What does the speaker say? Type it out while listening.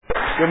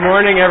Good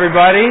morning,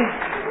 everybody.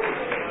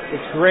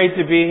 It's great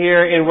to be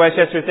here in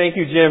Westchester. Thank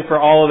you, Jim,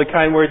 for all of the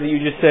kind words that you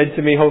just said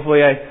to me.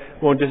 Hopefully I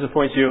won't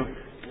disappoint you.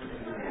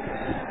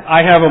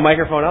 I have a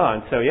microphone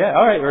on, so yeah,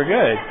 all right, we're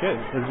good. Good.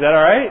 Is that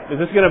all right? Is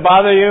this going to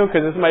bother you?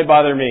 Because this might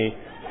bother me,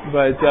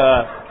 but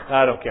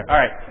I don't care. All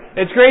right.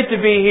 It's great to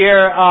be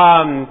here.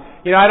 I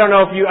don't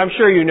know if I'm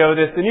sure you know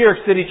this. The New York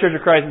City Church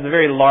of Christ is a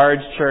very large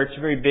church,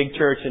 a very big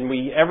church, and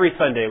every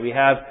Sunday we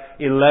have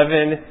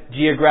 11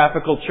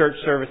 geographical church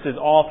services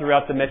all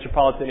throughout the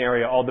metropolitan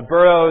area, all the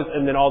boroughs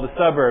and then all the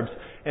suburbs.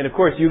 And of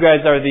course, you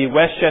guys are the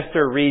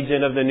Westchester region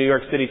of the New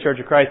York City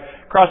Church of Christ.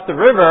 Across the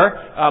river,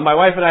 my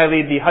wife and I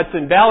lead the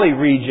Hudson Valley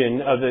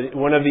region of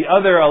one of the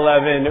other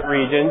 11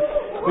 regions,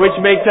 which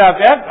makes up,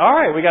 all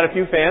right, we got a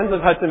few fans of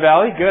Hudson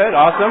Valley. Good,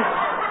 awesome.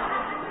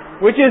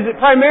 Which is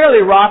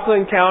primarily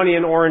Rockland County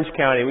and Orange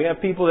County. We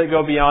have people that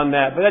go beyond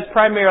that, but that's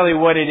primarily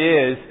what it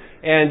is.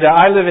 And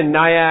I live in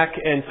Nyack,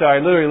 and so I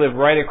literally live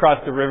right across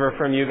the river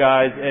from you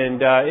guys,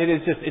 and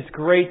it's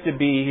great to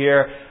be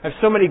here. I have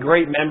so many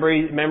great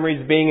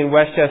memories being in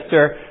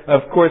Westchester.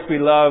 Of course, we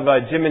love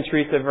Jim and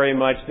Teresa very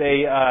much.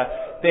 They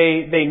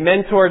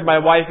mentored my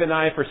wife and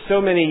I for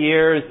so many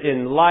years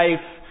in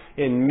life,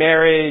 in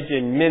marriage,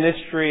 in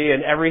ministry,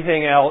 and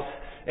everything else.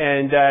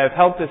 And have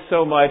helped us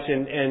so much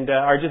and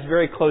are just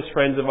very close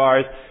friends of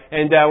ours.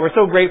 And we're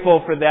so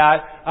grateful for that.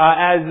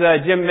 As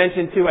Jim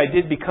mentioned too, I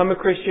did become a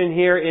Christian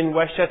here in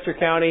Westchester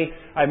County.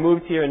 I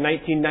moved here in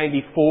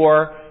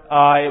 1994.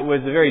 It was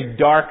a very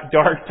dark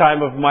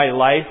time of my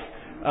life.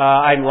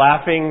 I'm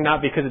laughing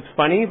not because it's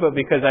funny, but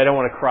because I don't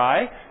want to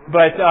cry.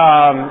 But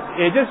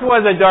it just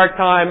was a dark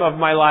time of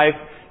my life.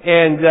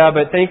 And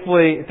but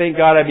thankfully, thank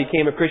God I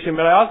became a Christian.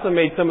 But I also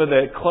made some of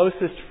the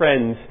closest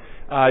friends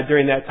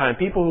during that time.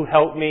 People who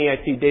helped me. I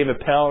see Dave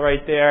Appel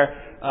right there.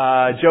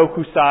 Joe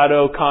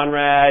Cusado,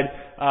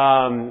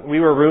 Conrad. We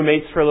were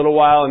roommates for a little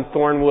while in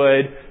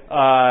Thornwood.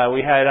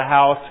 We had a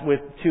house with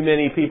too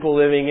many people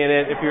living in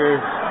it. If you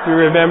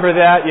remember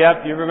that.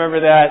 Yep, you remember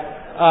that.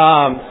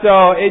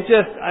 So it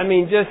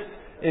just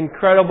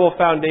incredible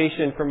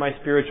foundation for my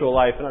spiritual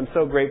life. And I'm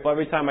so grateful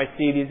every time I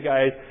see these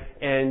guys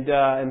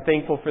and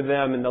thankful for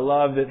them and the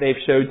love that they've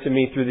showed to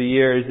me through the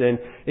years. And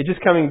it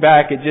just coming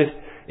back, it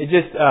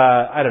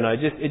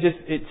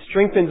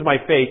strengthens my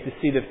faith to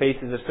see the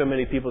faces of so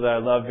many people that I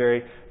love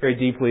very, very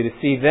deeply, to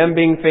see them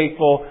being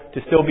faithful,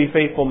 to still be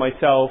faithful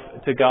myself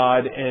to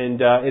God,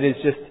 and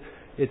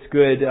it's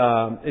good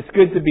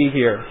to be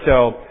here.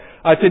 So,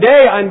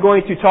 today I'm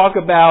going to talk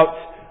about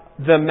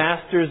the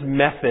Master's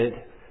Method.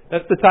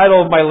 That's the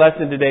title of my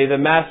lesson today, the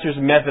Master's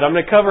Method. I'm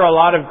going to cover a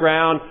lot of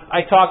ground.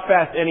 I talk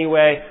fast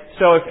anyway,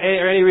 so if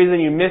for any reason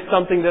you missed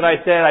something that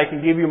I said, I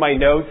can give you my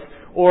notes.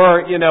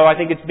 Or, I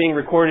think it's being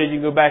recorded.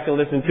 You can go back and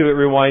listen to it,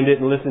 rewind it,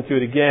 and listen to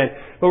it again.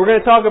 But we're going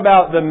to talk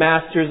about the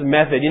Master's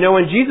Method.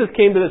 When Jesus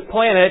came to this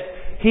planet,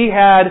 He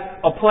had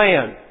a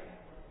plan.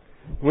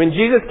 When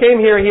Jesus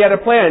came here, He had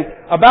a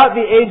plan. About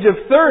the age of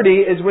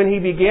 30 is when He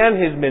began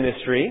His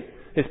ministry,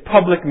 His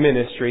public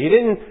ministry. He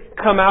didn't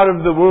come out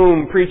of the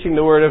womb preaching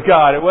the Word of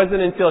God. It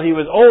wasn't until He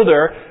was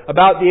older,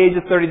 about the age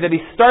of 30, that He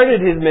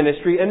started His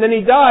ministry, and then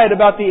He died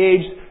about the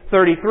age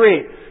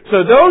 33.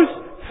 So those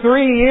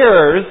 3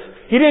 years,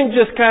 He didn't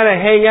just kind of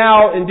hang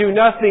out and do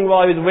nothing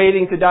while He was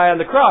waiting to die on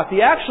the cross.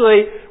 He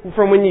actually,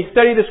 from when you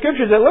study the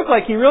Scriptures, it looked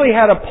like He really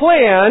had a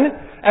plan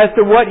as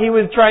to what He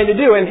was trying to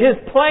do. And His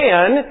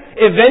plan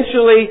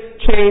eventually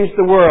changed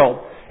the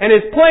world. And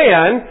His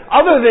plan,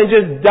 other than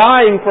just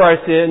dying for our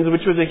sins,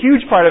 which was a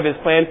huge part of His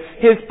plan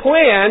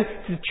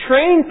to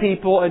train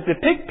people and to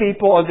pick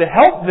people and to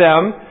help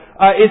them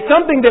is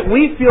something that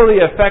we feel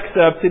the effects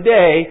of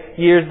today,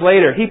 years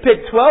later. He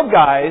picked 12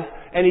 guys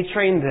and He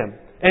trained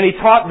them. And He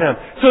taught them.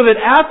 So that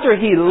after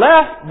He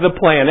left the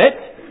planet,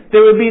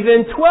 there would be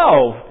then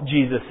 12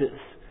 Jesuses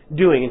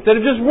doing.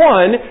 Instead of just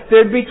one,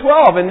 there'd be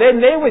 12. And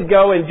then they would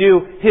go and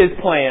do His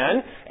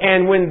plan.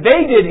 And when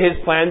they did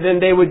His plan,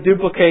 then they would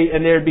duplicate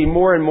and there'd be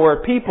more and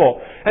more people.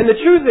 And the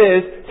truth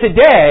is,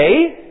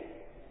 today,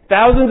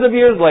 thousands of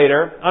years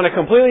later, on a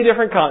completely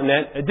different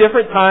continent, a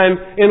different time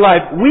in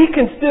life, we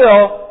can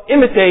still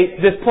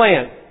imitate this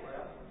plan.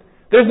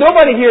 There's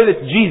nobody here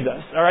that's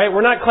Jesus, alright?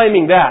 We're not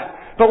claiming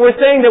that. But we're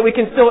saying that we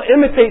can still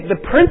imitate the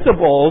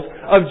principles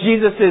of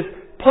Jesus'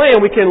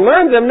 plan. We can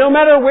learn them no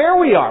matter where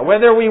we are.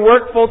 Whether we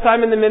work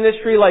full-time in the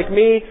ministry like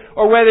me,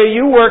 or whether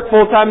you work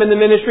full-time in the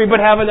ministry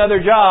but have another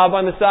job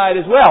on the side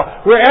as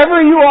well. Wherever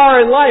you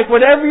are in life,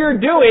 whatever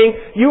you're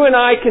doing, you and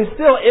I can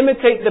still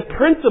imitate the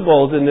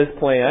principles in this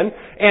plan,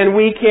 and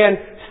we can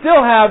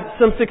still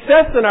have some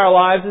success in our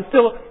lives and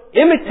still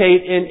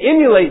imitate and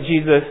emulate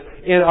Jesus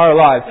in our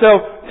lives.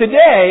 So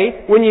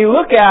today, when you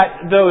look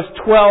at those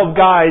 12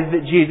 guys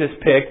that Jesus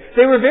picked,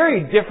 they were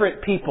very different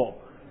people,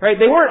 right?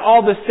 They weren't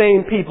all the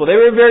same people. They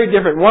were very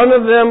different. One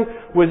of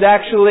them was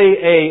actually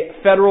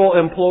a federal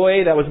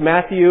employee. That was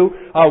Matthew.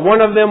 One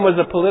of them was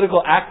a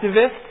political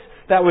activist.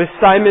 That was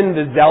Simon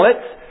the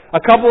Zealot. A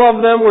couple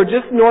of them were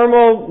just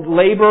normal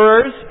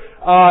laborers.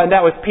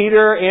 That was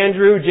Peter,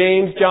 Andrew,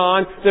 James,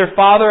 John. Their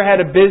father had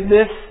a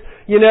business.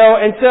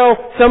 And so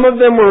some of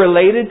them were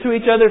related to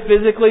each other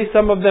physically,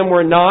 some of them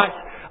were not.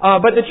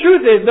 But the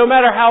truth is, no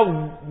matter how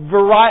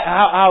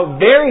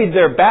varied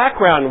their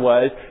background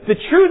was, the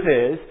truth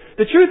is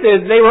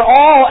they were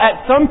all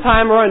at some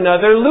time or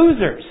another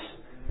losers.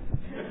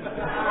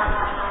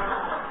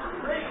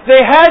 They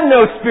had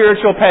no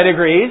spiritual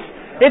pedigrees.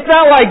 It's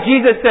not like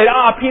Jesus said,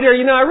 Peter,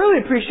 I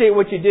really appreciate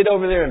what you did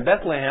over there in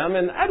Bethlehem,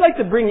 and I'd like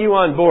to bring you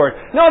on board.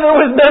 No, there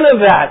was none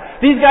of that.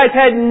 These guys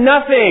had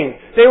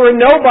nothing. They were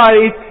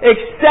nobodies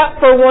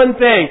except for one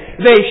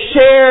thing. They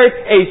shared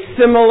a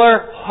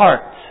similar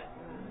heart.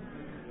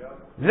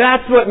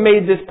 That's what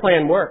made this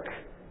plan work.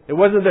 It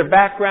wasn't their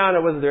background,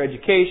 it wasn't their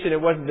education,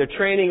 it wasn't their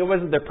training, it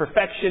wasn't their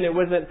perfection, it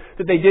wasn't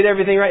that they did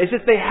everything right. It's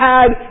just they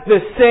had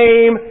the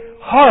same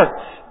heart.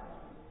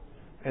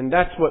 And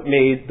that's what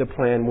made the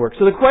plan work.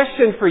 So the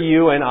question for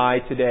you and I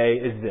today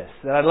is this,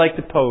 that I'd like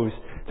to pose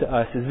to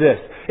us is this.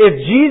 If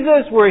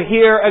Jesus were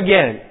here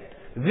again,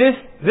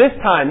 this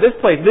time, this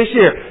place, this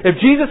year, if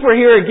Jesus were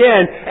here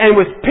again and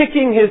was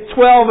picking His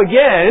 12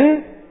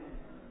 again,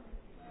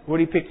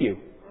 would He pick you?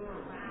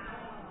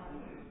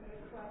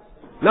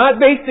 Not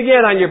based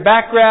again on your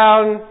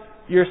background,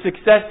 your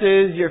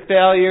successes, your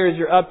failures,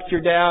 your ups,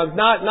 your downs,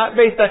 not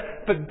based on,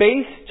 but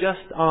based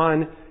just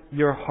on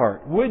your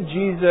heart. Would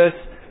Jesus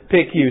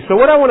pick you? So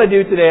what I want to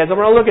do today is I'm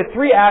going to look at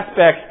three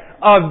aspects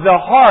of the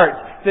heart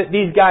that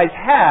these guys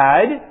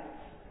had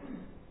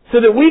so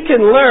that we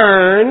can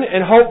learn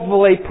and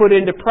hopefully put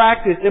into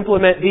practice,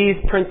 implement these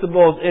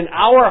principles in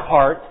our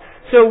hearts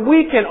so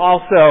we can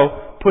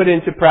also put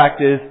into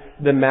practice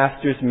the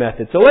Master's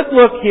method. So let's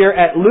look here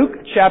at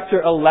Luke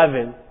chapter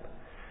 11.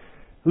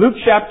 Luke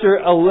chapter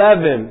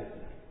 11.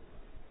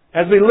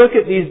 As we look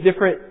at these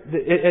different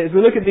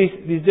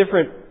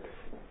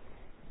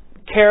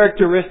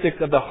characteristics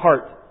of the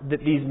heart that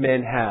these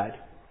men had,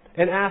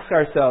 and ask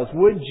ourselves,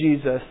 would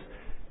Jesus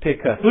pick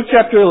us? Luke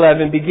chapter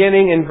 11,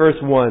 beginning in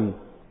verse 1.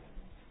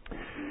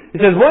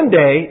 It says, one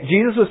day,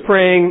 Jesus was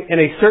praying in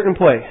a certain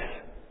place.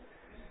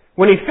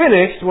 When He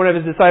finished, one of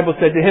His disciples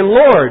said to Him,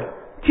 Lord,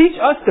 teach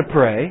us to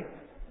pray,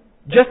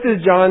 just as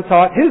John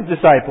taught his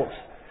disciples.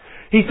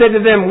 He said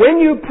to them, when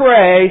you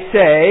pray,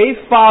 say,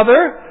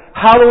 Father,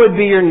 hallowed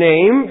be your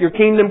name, your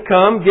kingdom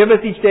come, give us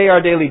each day our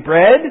daily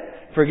bread,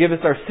 forgive us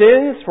our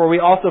sins, for we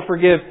also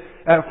forgive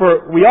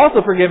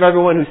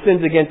everyone who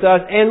sins against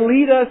us, and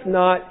lead us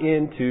not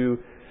into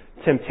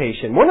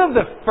temptation. One of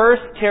the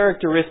first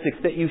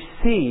characteristics that you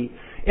see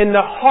in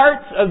the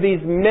hearts of these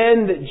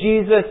men that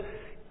Jesus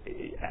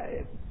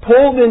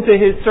pulled into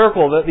His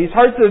circle, that these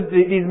hearts of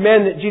these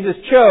men that Jesus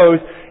chose,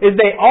 is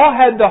they all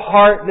had the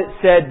heart that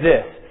said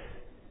this,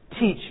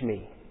 teach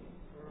me.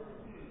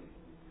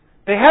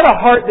 They had a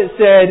heart that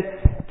said,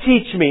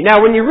 teach me. Now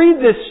when you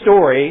read this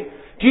story,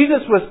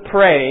 Jesus was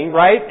praying,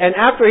 right? And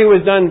after He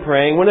was done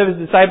praying, one of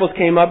His disciples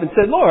came up and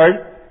said, Lord,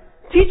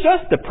 teach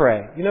us to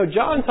pray.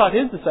 John taught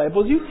his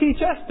disciples, you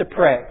teach us to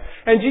pray.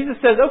 And Jesus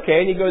says,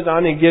 okay, and He goes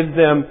on and gives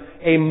them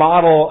a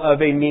model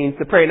of a means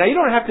to pray. Now you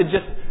don't have to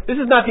this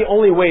is not the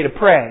only way to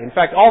pray. In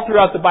fact, all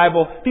throughout the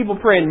Bible, people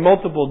pray in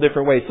multiple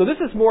different ways. So this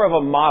is more of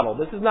a model.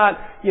 This is not,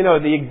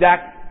 the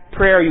exact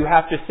prayer you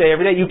have to say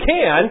every day. You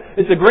can.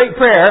 It's a great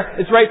prayer.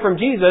 It's right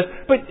from Jesus.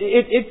 But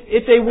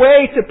it's a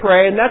way to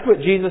pray, and that's what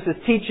Jesus is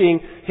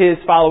teaching His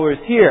followers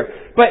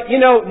here. But,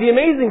 the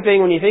amazing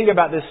thing when you think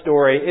about this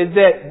story is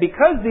that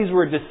because these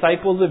were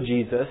disciples of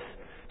Jesus,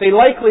 they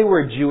likely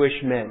were Jewish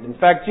men. In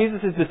fact,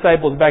 Jesus'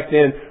 disciples back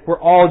then were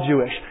all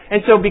Jewish.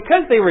 And so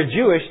because they were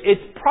Jewish,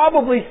 it's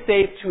probably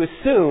safe to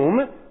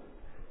assume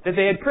that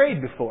they had prayed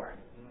before.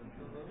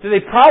 So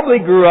they probably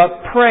grew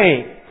up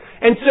praying.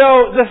 And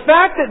so the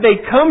fact that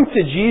they come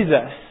to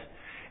Jesus,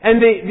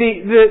 and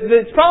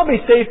it's probably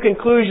a safe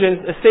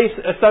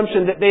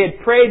assumption that they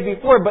had prayed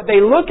before, but they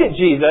look at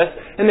Jesus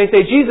and they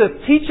say, Jesus,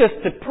 teach us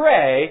to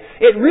pray,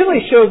 it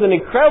really shows an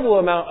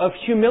incredible amount of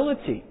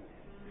humility.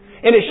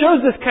 And it shows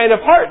this kind of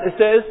heart that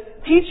says,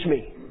 teach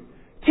me.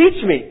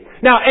 Teach me.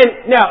 Now,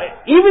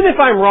 even if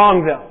I'm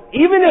wrong though,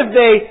 even if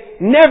they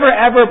never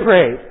ever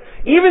prayed,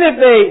 even if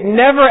they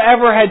never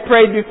ever had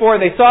prayed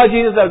before, they saw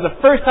Jesus, that was the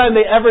first time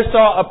they ever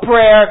saw a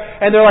prayer,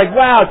 and they're like,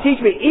 wow,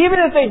 teach me.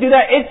 Even if they do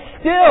that, it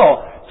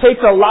still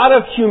takes a lot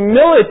of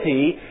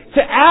humility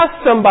to ask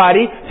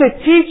somebody to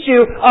teach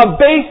you a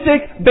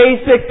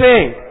basic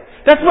thing.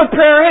 That's what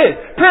prayer is.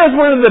 Prayer is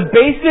one of the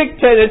basic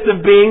tenets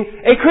of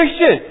being a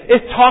Christian.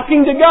 It's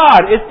talking to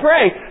God. It's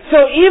praying.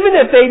 So even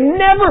if they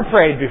never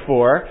prayed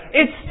before,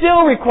 it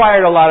still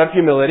required a lot of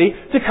humility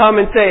to come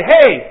and say,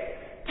 hey,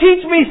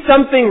 teach me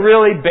something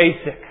really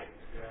basic.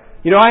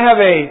 I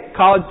have a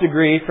college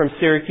degree from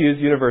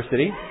Syracuse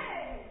University.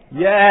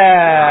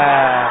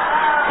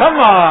 Yeah! Come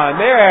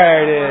on,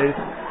 there it is.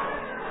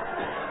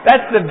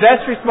 That's the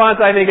best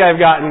response I think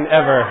I've gotten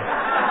ever.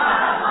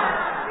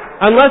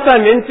 Unless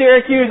I'm in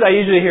Syracuse, I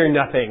usually hear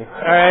nothing.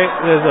 Alright?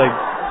 It's like,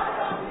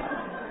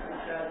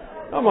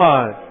 come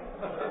on.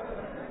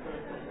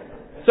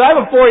 So I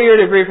have a 4-year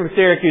degree from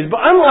Syracuse, but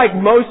unlike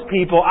most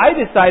people, I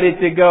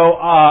decided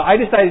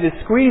to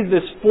squeeze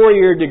this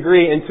 4-year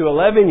degree into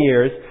 11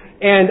 years,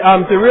 and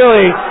to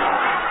really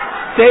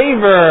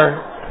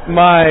savor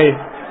my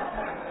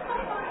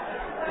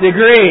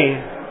degree.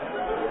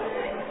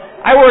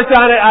 I worked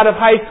on it out of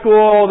high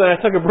school, then I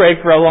took a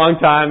break for a long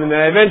time, and then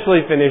I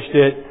eventually finished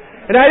it.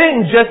 And I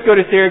didn't just go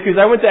to Syracuse.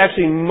 I went to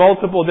actually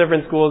multiple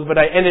different schools, but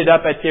I ended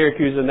up at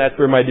Syracuse, and that's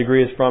where my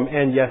degree is from.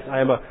 And yes, I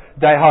am a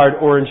diehard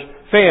Orange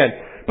fan.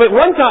 But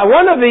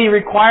one of the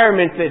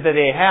requirements that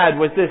they had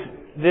was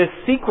this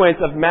sequence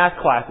of math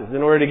classes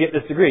in order to get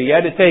this degree. You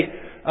had to take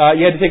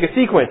a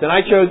sequence, and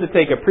I chose to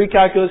take a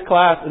pre-calculus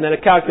class and then a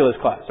calculus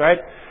class, right?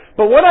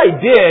 But what I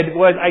did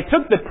was I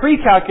took the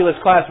pre-calculus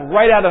class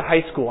right out of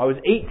high school. I was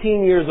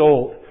 18 years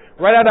old.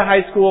 Right out of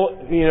high school,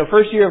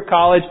 first year of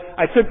college,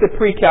 I took the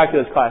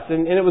pre-calculus class.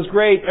 And it was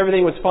great.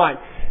 Everything was fine.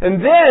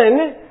 And then,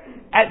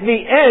 at the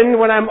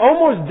end, when I'm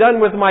almost done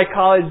with my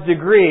college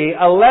degree,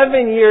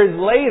 11 years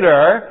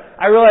later,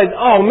 I realized,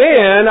 oh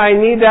man, I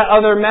need that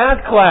other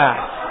math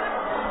class.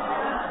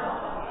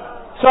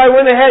 So I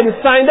went ahead and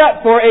signed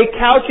up for a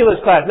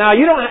calculus class. Now,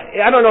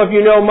 I don't know if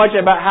you know much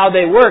about how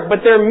they work,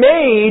 but they're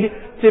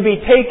made to be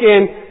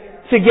taken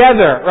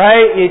together,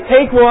 right? You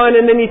take one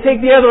and then you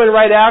take the other one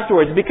right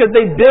afterwards because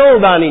they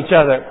build on each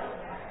other.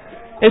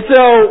 And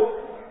so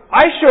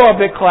I show up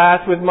at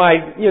class with my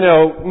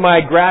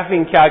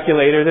graphing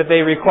calculator that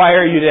they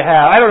require you to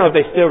have. I don't know if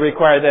they still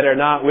require that or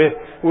not with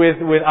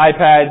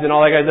iPads and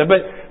all that kind of stuff,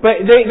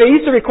 but they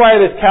used to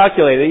require this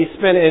calculator. You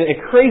spend a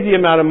crazy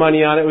amount of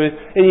money on it,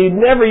 and you'd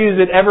never use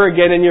it ever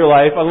again in your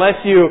life unless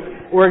you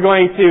were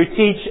going to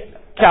teach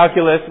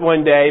calculus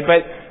one day.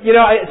 But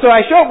so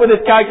I show up with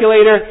this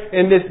calculator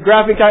and this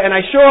graphing calculator, and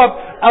I show up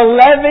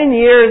 11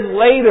 years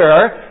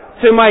later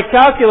to my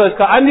calculus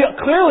class.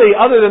 Clearly,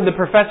 other than the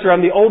professor,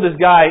 I'm the oldest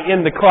guy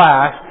in the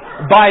class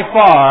by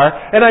far,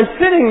 and I'm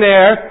sitting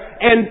there,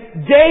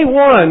 and day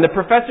one, the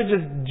professor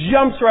just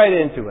jumps right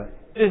into it.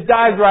 Just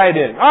dives right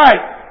in. All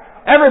right,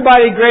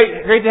 everybody,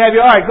 great to have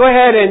you. All right, go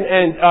ahead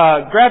and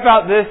graph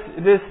out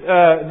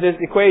this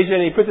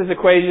equation. He puts this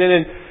equation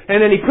in. And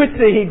then he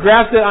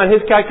graphs it on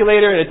his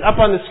calculator, and it's up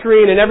on the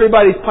screen, and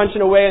everybody's punching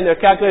away in their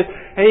calculators.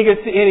 And he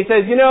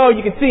says, you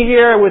can see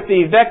here with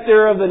the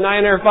vector of the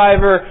 9er,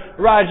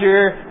 5er,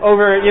 Roger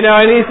over, and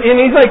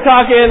he's like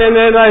talking, and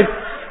then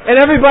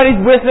and everybody's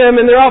with him,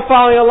 and they're all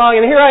following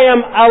along. And here I am,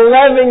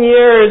 11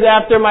 years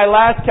after my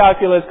last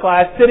calculus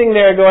class, sitting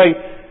there going,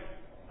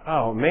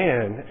 oh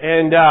man.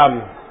 And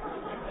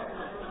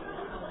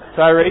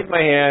so I raised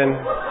my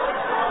hand.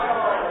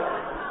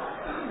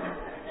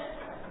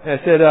 And I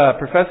said,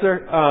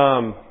 Professor,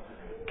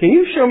 can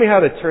you show me how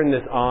to turn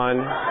this on?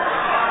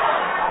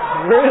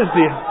 Where is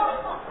the...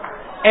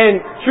 And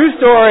true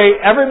story,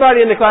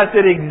 everybody in the class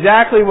did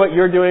exactly what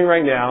you're doing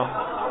right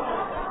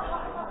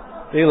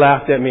now. They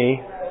laughed at me.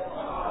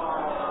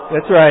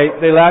 That's right.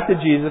 They laughed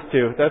at Jesus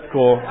too. That's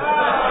cool.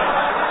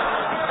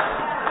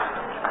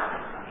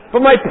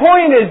 But my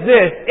point is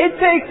this. It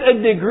takes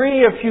a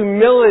degree of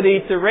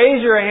humility to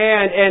raise your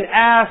hand and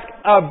ask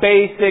a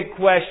basic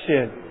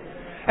question.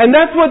 And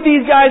that's what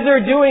these guys are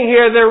doing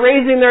here. They're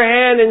raising their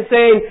hand and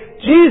saying,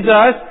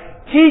 Jesus,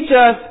 teach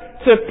us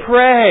to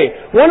pray.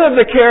 One of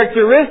the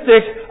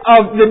characteristics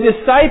of the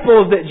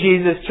disciples that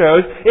Jesus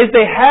chose is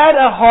they had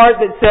a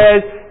heart that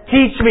says,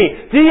 teach me.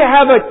 Do you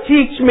have a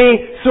teach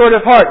me sort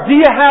of heart? Do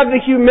you have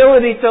the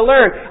humility to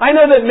learn? I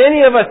know that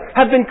many of us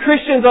have been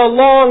Christians a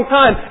long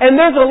time, and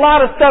there's a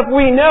lot of stuff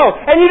we know.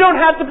 And you don't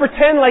have to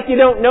pretend like you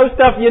don't know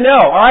stuff you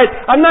know, alright?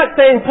 I'm not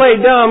saying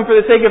play dumb for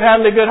the sake of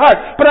having a good heart,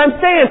 but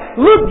I'm saying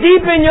look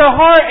deep in your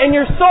heart and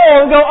your soul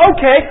and go,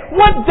 okay,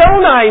 what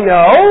don't I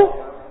know?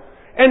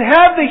 And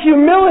have the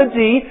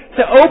humility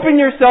to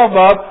open yourself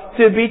up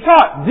to be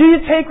taught. Do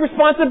you take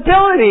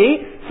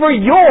responsibility for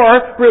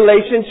your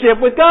relationship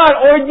with God?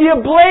 Or do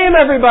you blame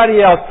everybody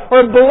else?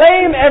 Or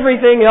blame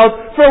everything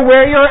else for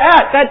where you're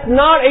at? That's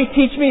not a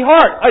teach me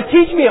heart. A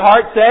teach me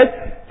heart says,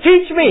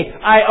 teach me.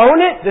 I own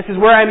it. This is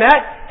where I'm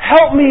at.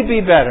 Help me be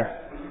better.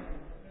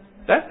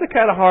 That's the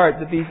kind of heart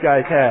that these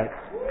guys had.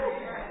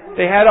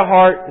 They had a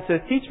heart that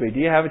says, teach me. Do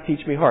you have a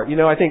teach me heart?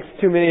 I think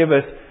too many of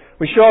us,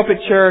 we show up at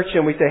church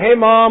and we say, hey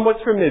Mom,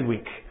 what's for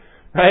midweek?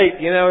 Right?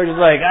 We're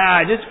just like,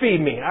 just feed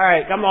me. All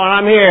right, come on,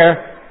 I'm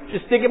here.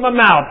 Just stick it in my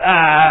mouth.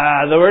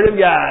 The Word of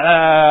God.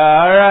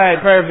 All right,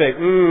 perfect.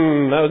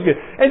 That was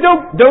good. And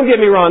don't get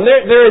me wrong.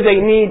 There is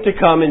a need to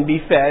come and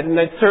be fed, and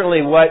that's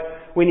certainly what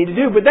we need to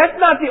do. But that's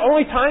not the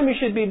only time you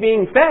should be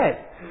being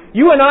fed.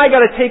 You and I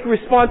got to take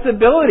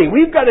responsibility.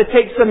 We've got to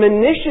take some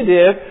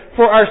initiative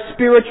for our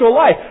spiritual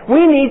life.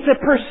 We need to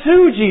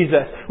pursue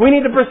Jesus. We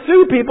need to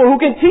pursue people who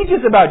can teach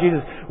us about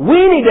Jesus. We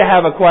need to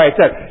have a quiet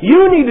time.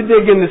 You need to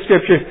dig in the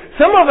Scriptures.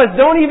 Some of us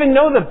don't even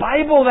know the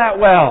Bible that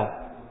well.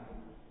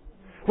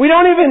 We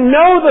don't even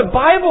know the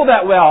Bible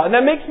that well, and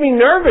that makes me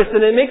nervous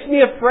and it makes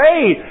me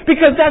afraid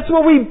because that's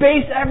what we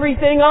base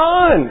everything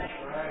on.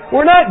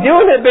 We're not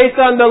doing it based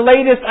on the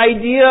latest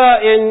idea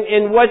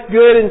in what's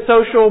good in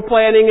social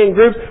planning and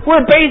groups.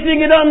 We're basing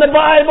it on the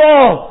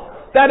Bible.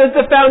 That is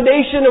the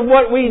foundation of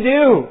what we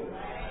do.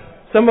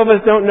 Some of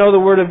us don't know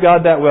the Word of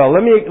God that well.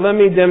 Let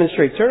me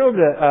demonstrate. Turn over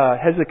to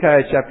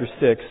Hezekiah chapter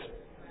 6.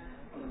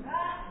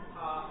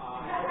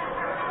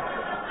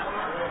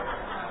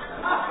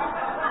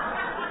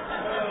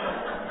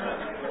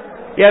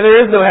 Yeah,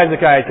 there is no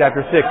Hezekiah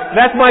chapter 6.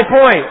 That's my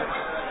point.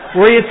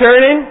 Were you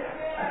turning?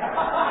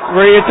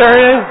 Were you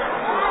turning?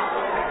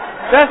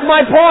 That's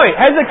my point.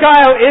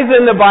 Hezekiah is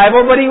in the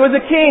Bible, but he was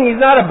a king. He's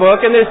not a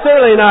book, and there's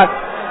certainly not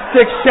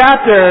 6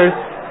 chapters.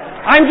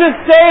 I'm just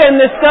saying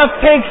this stuff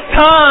takes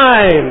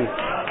time.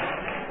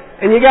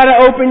 And you got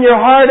to open your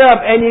heart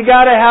up, and you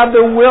got to have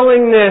the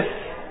willingness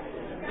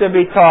to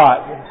be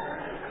taught.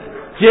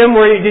 Jim,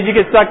 did you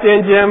get sucked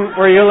in, Jim?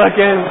 Were you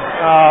looking?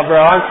 Oh,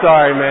 bro, I'm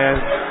sorry, man.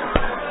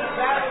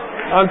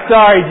 I'm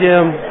sorry,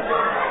 Jim.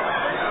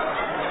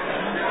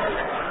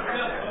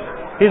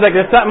 He's like,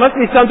 there must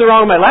be something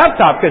wrong with my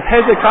laptop, because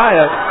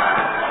Hezekiah's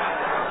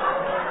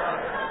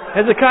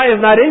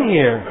not in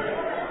here.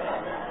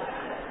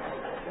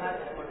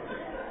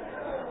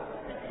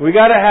 We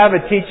got to have a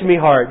teach me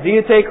heart. Do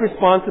you take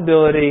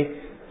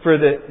responsibility for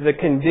the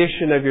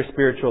condition of your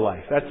spiritual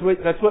life? That's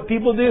what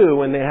people do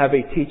when they have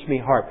a teach me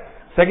heart.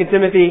 2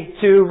 Timothy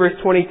 2 verse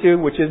 22,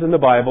 which is in the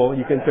Bible.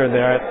 You can turn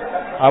there.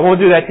 I won't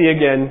do that to you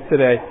again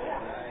today.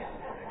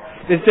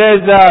 It says,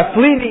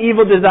 flee the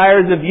evil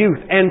desires of youth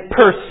and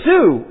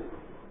pursue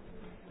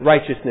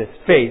righteousness,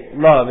 faith,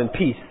 love, and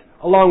peace,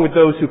 along with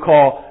those who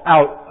call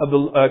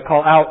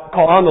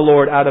on the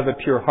Lord out of a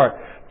pure heart.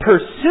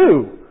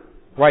 Pursue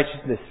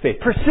righteousness, faith.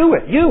 Pursue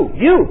it.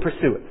 You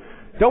pursue it.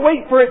 Don't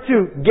wait for it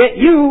to get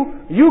you.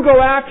 You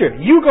go after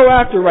it. You go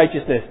after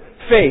righteousness,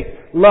 faith,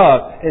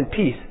 love, and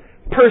peace.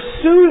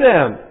 Pursue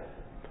them.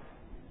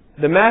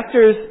 The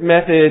Master's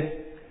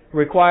method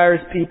requires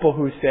people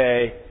who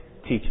say,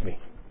 teach me.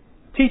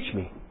 Teach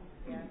me.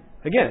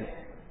 Again,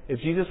 if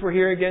Jesus were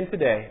here again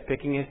today,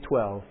 picking his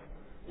 12,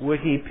 would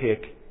he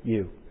pick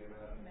you?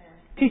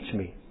 Teach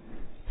me.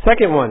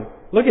 Second one,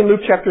 look in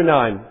Luke chapter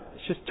 9.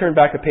 Let's just turn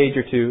back a page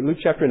or two. Luke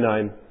chapter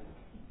 9.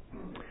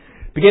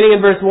 Beginning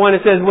in verse 1,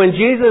 it says, when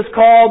Jesus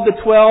called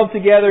the 12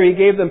 together, he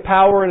gave them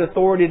power and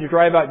authority to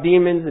drive out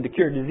demons and to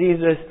cure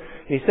diseases.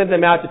 And he sent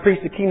them out to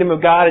preach the kingdom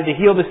of God and to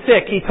heal the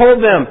sick. He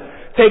told them,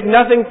 take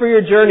nothing for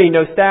your journey,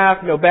 no staff,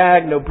 no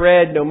bag, no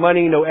bread, no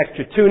money, no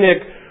extra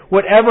tunic.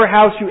 Whatever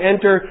house you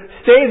enter,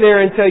 stay there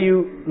until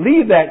you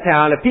leave that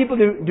town. If people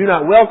do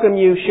not welcome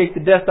you, shake the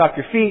dust off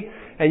your feet,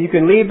 and you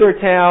can leave their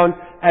town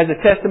as a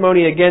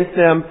testimony against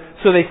them.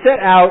 So they set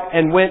out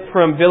and went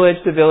from village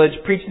to village,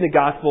 preaching the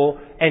gospel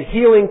and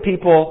healing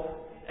people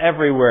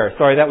everywhere.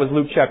 Sorry, that was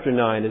Luke chapter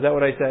 9. Is that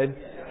what I said?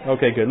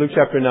 Okay, good. Luke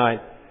chapter 9,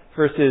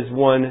 verses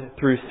 1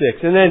 through 6.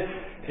 And then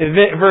in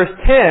verse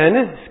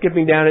 10,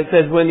 skipping down, it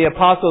says, when the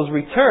apostles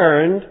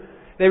returned,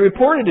 they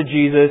reported to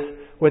Jesus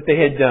what they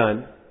had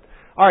done.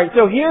 All right,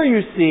 so here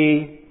you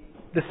see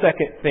the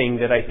second thing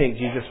that I think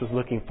Jesus was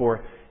looking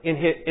for in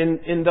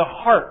the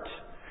heart.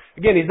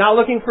 Again, he's not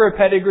looking for a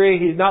pedigree.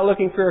 He's not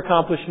looking for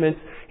accomplishments.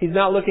 He's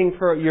not looking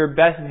for your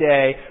best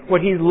day.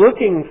 What he's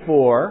looking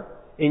for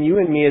in you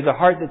and me is a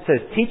heart that says,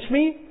 teach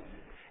me.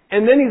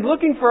 And then he's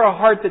looking for a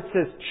heart that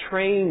says,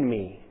 train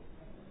me.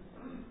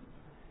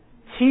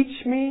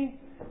 Teach me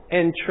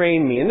and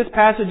train me. In this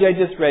passage I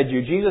just read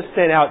you, Jesus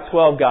sent out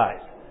 12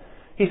 guys.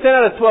 He sent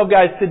out 12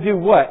 guys to do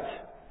what?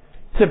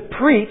 To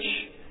preach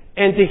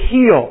and to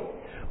heal.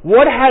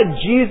 What had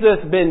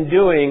Jesus been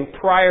doing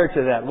prior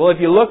to that? Well, if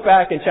you look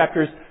back in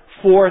chapters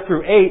 4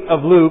 through 8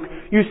 of Luke,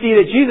 you see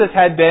that Jesus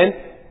had been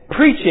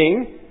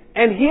preaching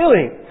and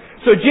healing.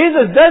 So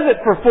Jesus does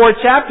it for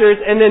 4 chapters,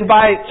 and then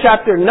by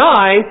chapter 9,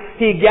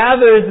 he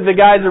gathers the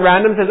guys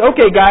around him and says,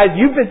 okay guys,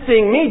 you've been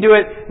seeing me do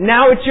it,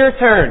 now it's your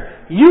turn.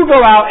 You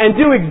go out and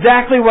do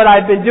exactly what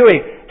I've been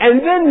doing. And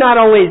then not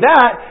only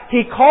that,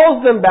 he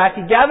calls them back,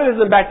 he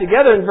gathers them back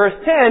together in verse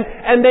 10,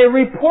 and they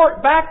report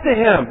back to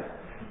him.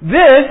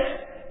 This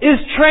is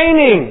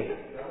training.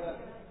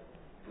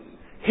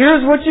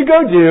 Here's what you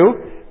go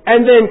do,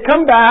 and then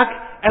come back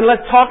and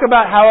let's talk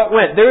about how it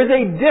went. There is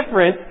a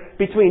difference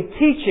between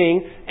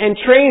teaching and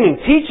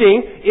training.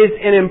 Teaching is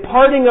an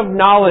imparting of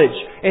knowledge,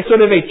 a sort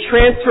of a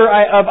transfer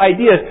of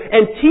ideas.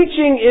 And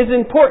teaching is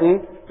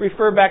important.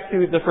 Refer back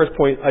to the first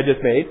point I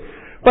just made.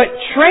 But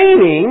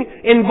training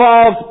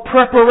involves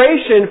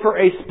preparation for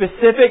a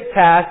specific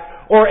task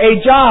or a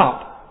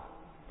job.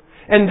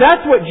 And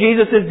that's what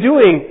Jesus is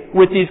doing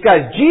with these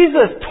guys.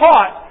 Jesus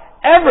taught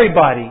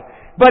everybody,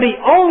 but he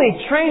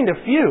only trained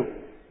a few.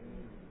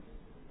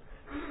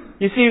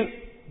 You see,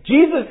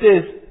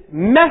 Jesus'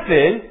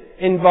 method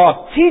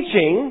involved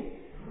teaching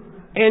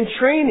and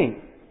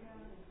training.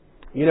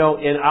 You know,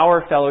 in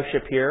our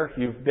fellowship here, if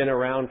you've been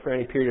around for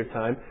any period of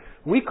time,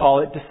 we call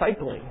it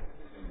discipling.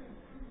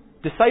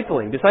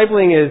 Discipling.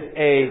 Discipling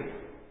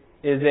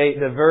is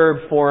the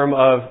verb form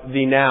of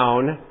the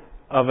noun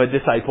of a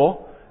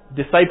disciple.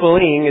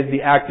 Discipling is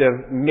the act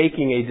of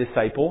making a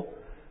disciple.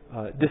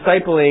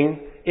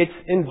 Discipling, it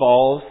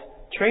involves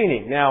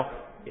training. Now,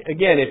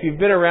 again, if you've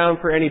been around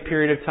for any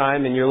period of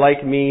time and you're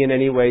like me in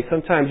any way,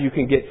 sometimes you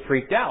can get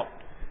freaked out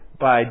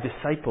by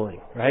discipling,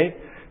 right?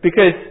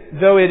 Because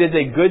though it is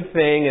a good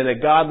thing and a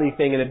godly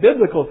thing and a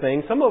biblical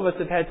thing, some of us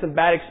have had some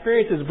bad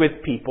experiences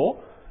with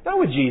people. Not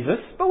with Jesus,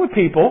 but with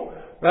people,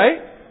 right?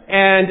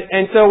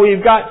 And so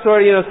we've got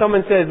sort of,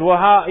 someone says, well,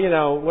 how,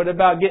 what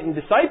about getting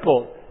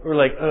discipled? we're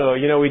like, oh,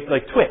 we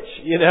like twitch,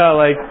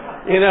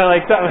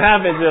 like something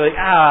happens, we're like,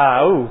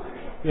 ooh.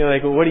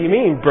 Like, well, what do you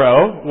mean,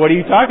 bro? What are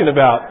you talking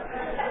about?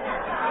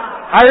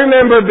 I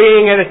remember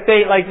being at a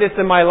state like this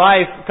in my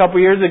life a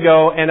couple years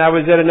ago, and I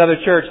was at another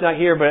church, not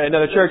here, but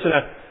another church, and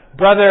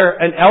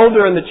an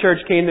elder in the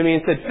church came to me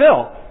and said,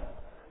 Phil,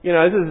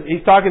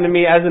 he's talking to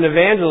me as an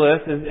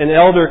evangelist, an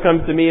elder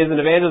comes to me as an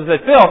evangelist and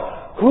said, Phil,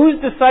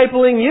 who's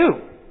discipling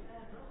you?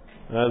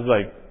 And I was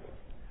like,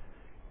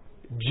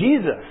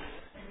 Jesus,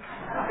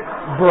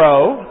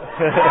 bro.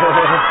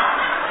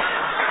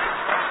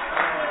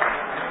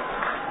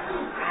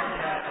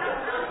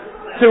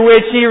 To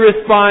which he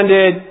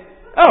responded,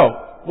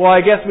 oh, well,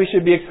 I guess we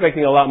should be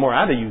expecting a lot more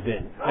out of you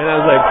then. And I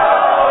was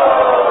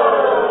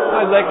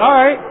like, all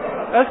right,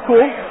 that's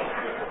cool.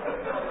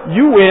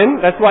 You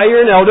win. That's why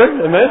you're an elder.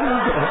 Amen.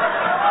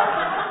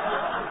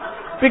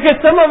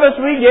 Because some of us,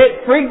 we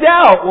get freaked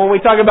out when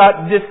we talk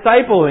about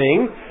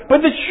discipling.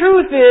 But the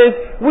truth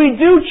is, we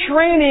do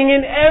training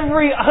in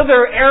every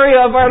other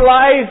area of our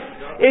life.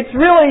 It's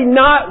really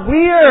not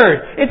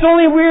weird. It's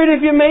only weird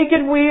if you make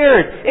it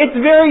weird. It's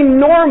very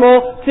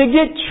normal to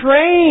get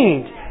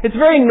trained. It's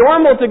very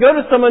normal to go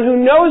to someone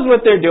who knows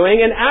what they're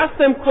doing and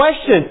ask them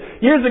questions.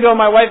 Years ago,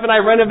 my wife and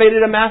I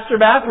renovated a master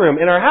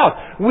bathroom in our house.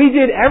 We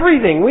did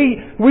everything. We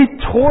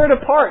tore it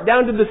apart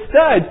down to the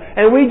studs,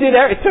 and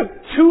it took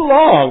too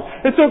long.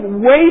 It took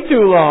way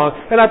too long,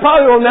 and I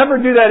probably will never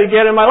do that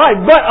again in my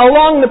life. But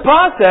along the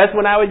process,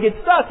 when I would get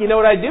stuck, you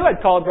know what I'd do? I'd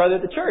call a brother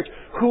at the church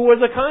who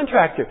was a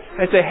contractor.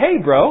 I'd say,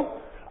 hey,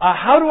 bro,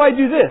 how do I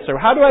do this?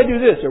 Or how do I do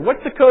this? Or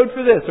what's the code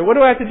for this? Or what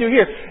do I have to do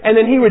here? And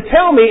then he would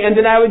tell me, and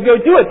then I would go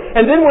do it.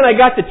 And then when I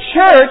got to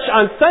church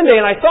on Sunday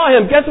and I saw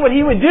him, guess what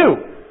he would do?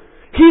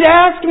 He'd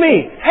ask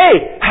me,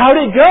 hey, how'd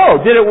it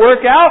go? Did it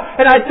work out?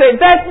 And I'd say,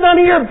 that's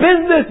none of your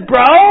business,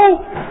 bro.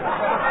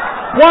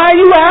 Why are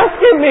you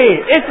asking me?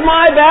 It's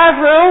my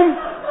bathroom.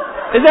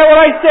 Is that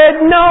what I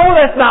said? No,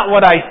 that's not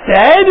what I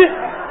said.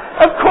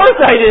 Of course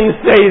I didn't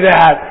say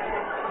that.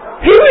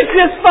 He was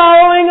just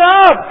following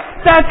up.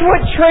 That's what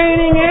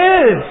training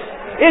is.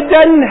 It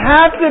doesn't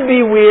have to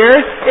be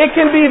weird. It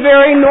can be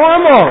very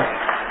normal.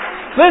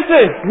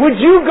 Listen, would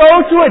you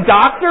go to a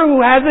doctor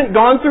who hasn't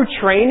gone through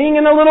training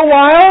in a little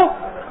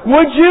while?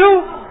 Would you?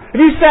 If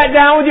you sat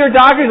down with your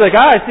doctor, he's like,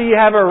 I see you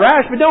have a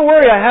rash, but don't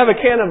worry, I have a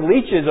can of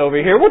leeches over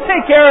here. We'll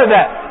take care of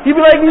that. You'd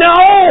be like,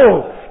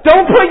 no!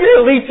 Don't put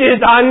your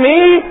leeches on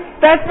me!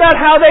 That's not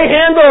how they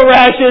handle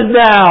rashes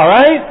now,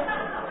 right?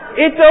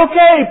 It's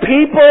okay.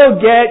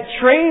 People get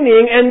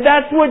training, and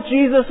that's what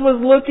Jesus was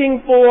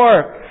looking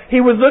for.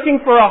 He was looking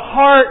for a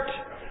heart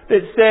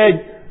that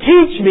said,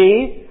 teach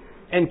me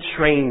and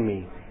train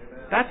me.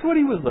 That's what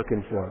he was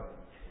looking for.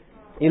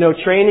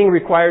 Training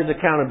requires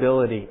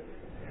accountability.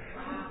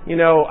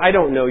 I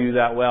don't know you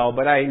that well,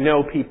 but I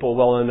know people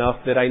well enough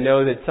that I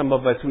know that some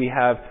of us, we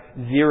have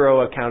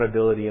zero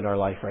accountability in our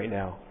life right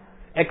now.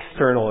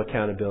 External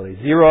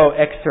accountability. Zero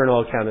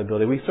external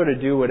accountability. We sort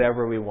of do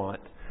whatever we want.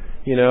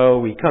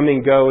 We come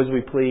and go as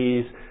we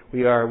please.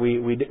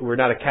 We're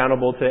not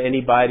accountable to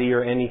anybody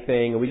or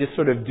anything. We just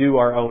sort of do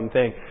our own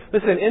thing.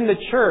 Listen, in the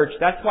church,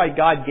 that's why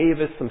God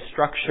gave us some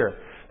structure.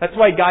 That's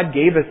why God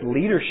gave us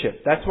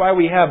leadership. That's why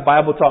we have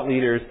Bible taught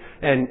leaders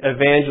and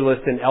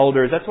evangelists and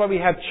elders. That's why we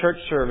have church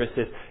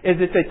services.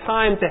 It's a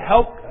time to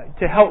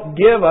help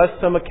give us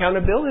some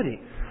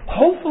accountability.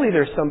 Hopefully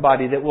there's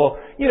somebody that will,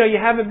 you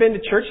haven't been to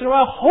church in a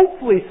while.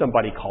 Hopefully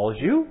somebody calls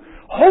you.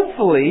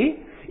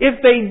 Hopefully. If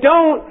they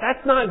don't,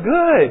 that's not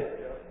good.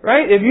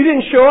 Right? If you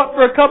didn't show up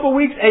for a couple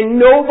weeks and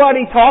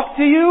nobody talked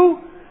to you,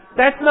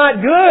 that's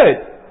not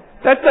good.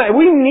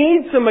 We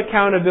need some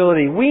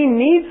accountability. We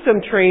need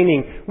some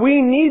training.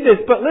 We need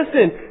this. But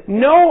listen,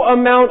 no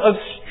amount of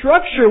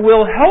structure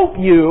will help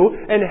you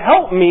and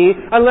help me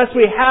unless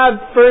we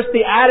have first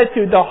the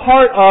attitude, the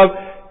heart of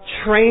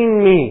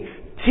train me.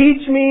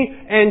 Teach me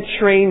and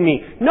train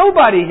me.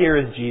 Nobody here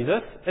is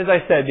Jesus, as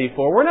I said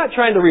before. We're not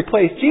trying to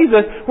replace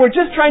Jesus. We're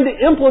just trying to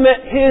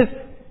implement His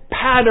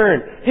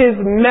pattern, His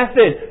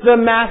method, the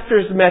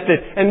Master's method.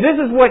 And this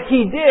is what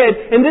He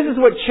did, and this is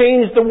what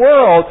changed the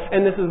world,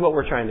 and this is what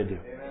we're trying to do.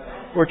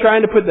 We're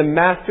trying to put the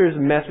Master's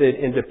method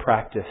into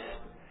practice.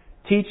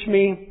 Teach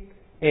me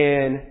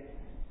and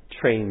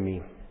train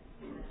me.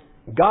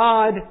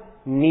 God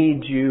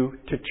needs you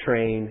to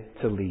train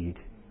to lead.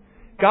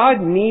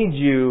 God needs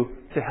you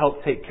to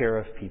help take care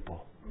of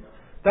people.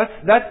 That's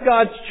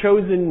God's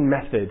chosen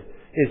method,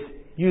 is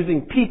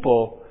using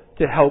people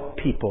to help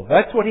people.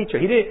 That's what He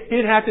chose. He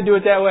didn't have to do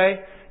it that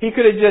way. He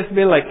could have just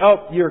been like,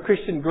 oh, you're a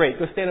Christian? Great.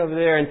 Go stand over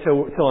there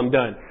until I'm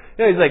done.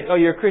 He's like, oh,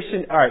 you're a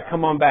Christian? All right,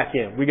 come on back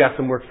in. We got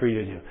some work for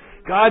you to do.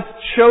 God's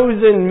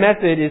chosen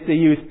method is to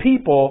use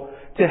people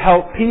to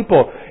help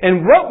people.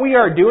 And what we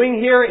are doing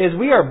here is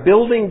we are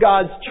building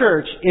God's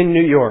church in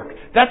New York.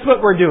 That's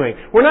what we're doing.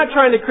 We're not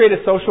trying to create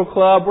a social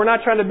club. We're not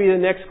trying to be the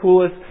next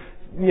coolest,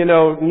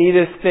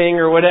 neatest thing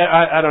or whatever.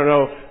 I don't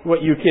know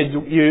what you kids,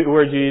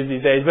 words you use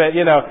these days. But,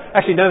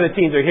 actually none of the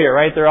teens are here,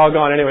 right? They're all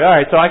gone anyway. All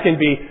right, so I can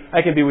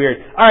be weird.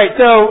 All right,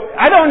 so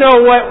I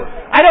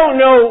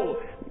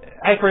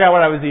forgot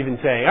what I was even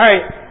saying. All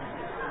right.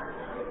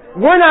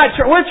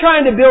 we're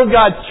trying to build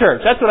God's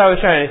church. That's what I was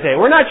trying to say.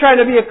 We're not trying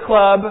to be a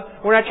club.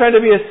 We're not trying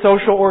to be a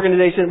social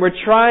organization. We're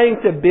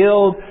trying to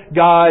build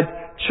God's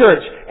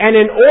church. And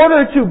in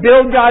order to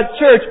build God's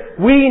church,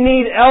 we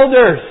need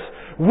elders.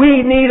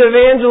 We need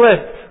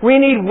evangelists. We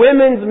need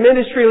women's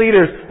ministry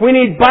leaders. We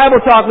need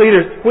Bible talk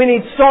leaders. We need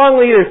song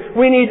leaders.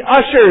 We need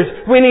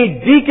ushers. We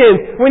need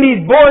deacons. We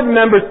need board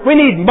members. We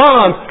need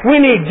moms.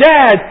 We need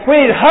dads.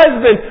 We need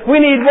husbands.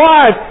 We need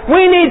wives.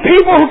 We need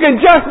people who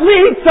can just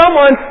lead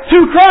someone to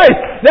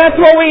Christ. That's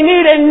what we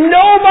need. And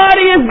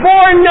nobody is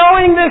born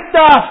knowing this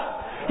stuff.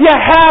 You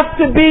have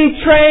to be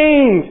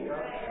trained.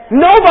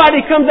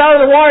 Nobody comes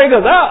out of the water and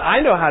goes, "Oh,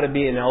 I know how to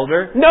be an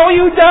elder." No,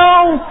 you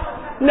don't.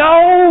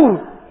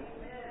 No.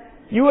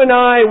 You and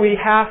I, we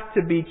have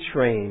to be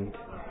trained.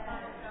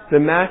 The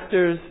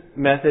Master's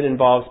method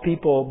involves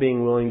people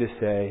being willing to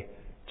say,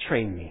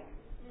 "Train me."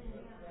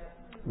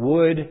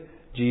 Would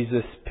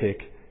Jesus pick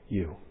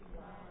you?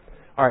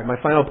 All right, my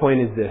final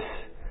point is this.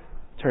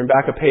 Turn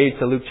back a page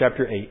to Luke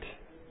chapter 8.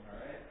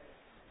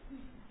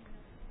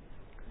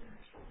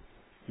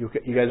 You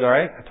guys all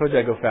right? I told you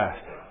I'd go fast.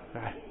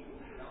 All right.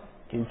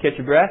 Can you catch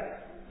your breath?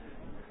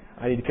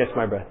 I need to catch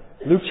my breath.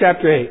 Luke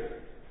chapter 8.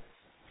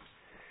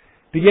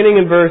 Beginning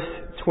in verse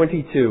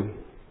 22.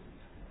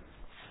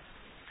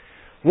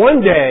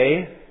 One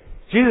day,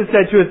 Jesus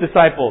said to His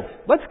disciples,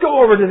 "Let's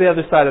go over to the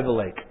other side of the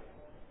lake."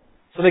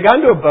 So they got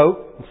into a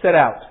boat and set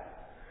out.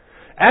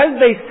 As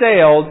they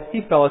sailed,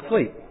 He fell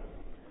asleep.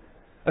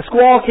 A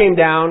squall came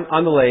down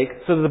on the lake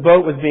so that the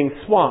boat was being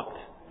swamped,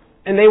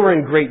 and they were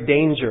in great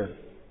danger.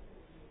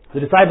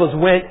 The disciples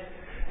went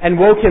and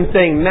woke Him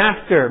saying,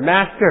 "Master,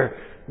 Master,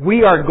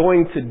 we are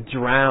going to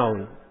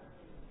drown."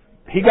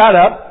 He got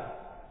up,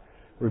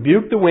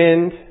 rebuked the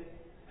wind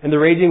and the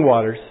raging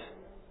waters.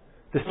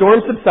 The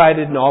storm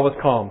subsided and all was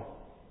calm.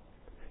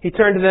 He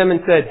turned to them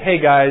and said, "Hey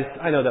guys,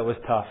 I know that was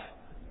tough.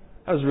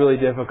 That was really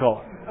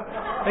difficult.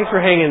 Thanks for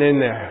hanging in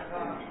there."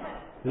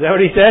 Is that what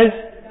He says?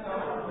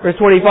 Verse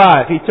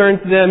 25. He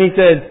turns to them, He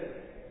says,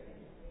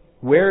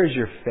 "Where is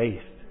your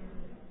faith?"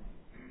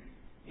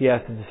 He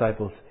asked the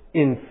disciples.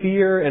 In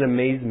fear and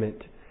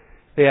amazement,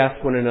 they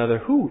asked one another,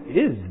 "Who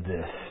is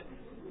this?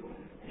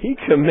 He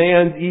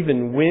commands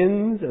even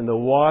winds and the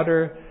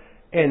water,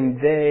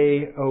 and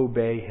they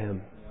obey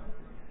Him."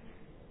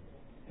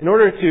 In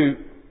order to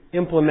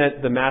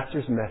implement the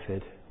Master's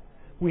method,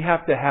 we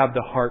have to have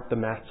the heart the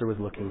Master was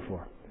looking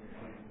for.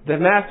 The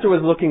Master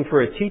was looking for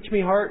a teach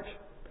me heart.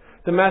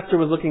 The Master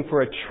was looking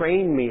for a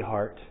train me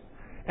heart.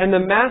 And the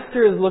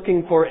Master is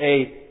looking for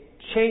a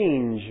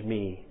change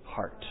me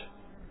heart.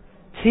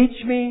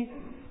 Teach me,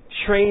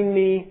 train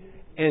me,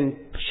 and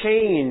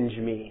change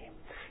me.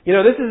 You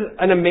know, this is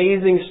an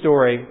amazing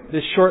story,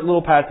 this short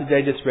little passage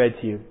I just read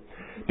to you.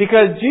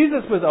 Because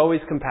Jesus was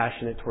always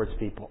compassionate towards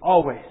people.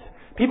 Always.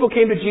 People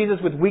came to Jesus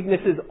with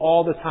weaknesses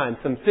all the time.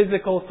 Some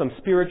physical, some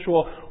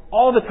spiritual,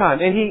 all the time.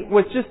 And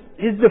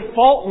His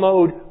default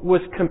mode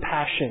was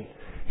compassion.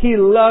 He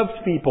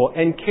loved people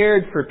and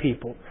cared for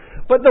people.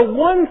 But the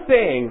one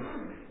thing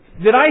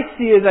that I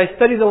see as I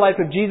study the life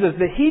of Jesus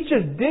that He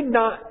just did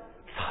not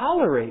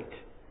tolerate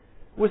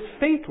was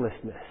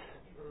faithlessness.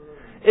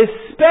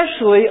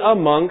 Especially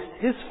amongst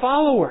His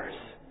followers.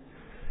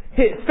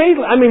 Here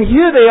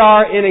they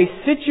are in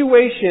a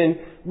situation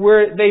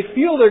where they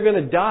feel they're going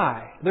to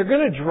die. They're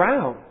going to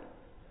drown.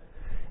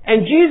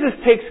 And Jesus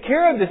takes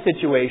care of the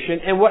situation.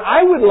 And what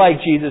I would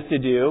like Jesus to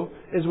do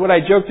is what I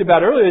joked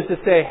about earlier, is to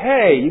say,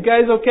 "Hey, you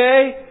guys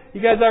okay?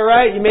 You guys all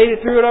right? You made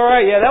it through it all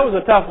right? Yeah, that was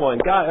a tough one.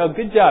 God,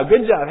 good job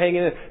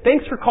hanging in.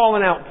 Thanks for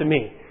calling out to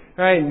me.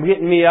 Right, and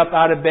getting me up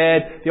out of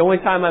bed. The only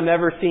time I'm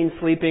ever seen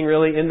sleeping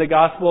really in the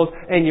Gospels,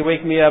 and you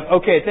wake me up.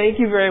 Okay, thank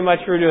you very much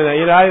for doing that.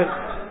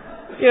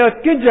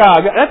 Good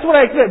job. That's what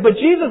I said. But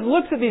Jesus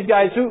looks at these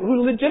guys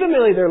who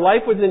legitimately their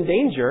life was in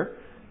danger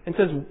and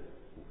says,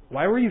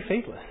 "Why were you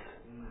faithless?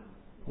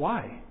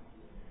 Why?"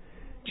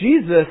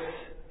 Jesus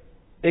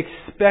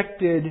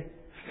expected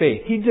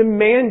faith. He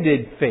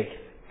demanded faith.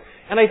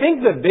 And I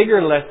think the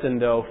bigger lesson,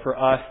 though, for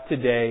us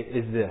today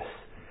is this.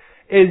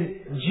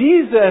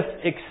 Jesus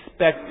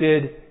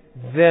expected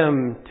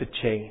them to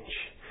change.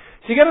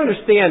 So you got to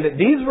understand that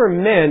these were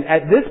men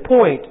at this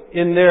point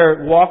in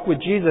their walk with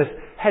Jesus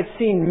had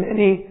seen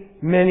many,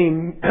 many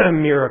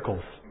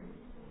miracles.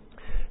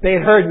 They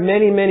had heard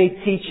many, many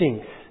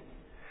teachings.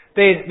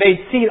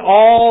 They'd seen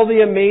all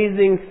the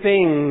amazing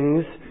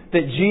things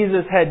that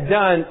Jesus had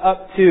done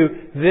up to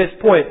this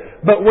point.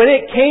 But when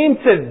it came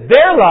to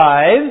their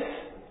lives,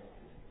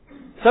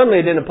 suddenly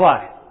it didn't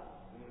apply.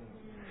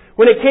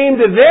 When it came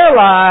to their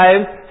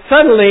lives,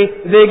 suddenly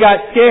they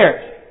got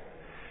scared.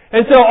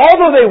 And so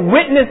although they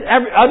witnessed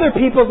other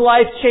people's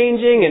lives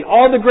changing and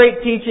all the great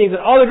teachings and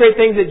all the great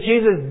things that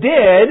Jesus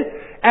did,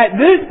 at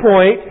this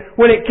point,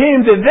 when it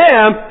came to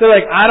them, they're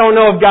like, "I don't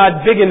know if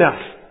God's big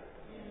enough."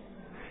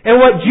 And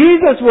what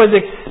Jesus was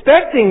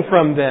expecting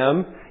from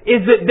them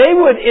is that they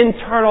would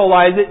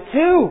internalize it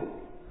too.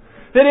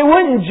 That it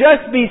wouldn't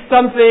just be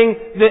something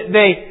that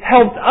they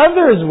helped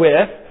others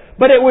with,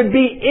 but it would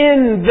be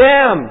in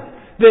them.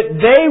 that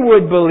they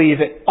would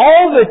believe it.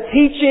 All the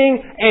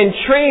teaching and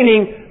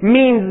training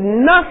means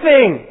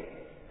nothing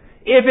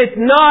if it's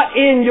not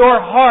in your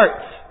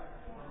heart.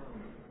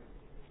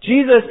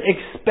 Jesus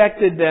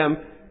expected them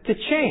to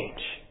change.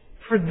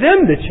 For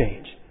them to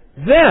change.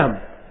 Them,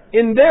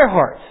 in their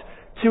hearts,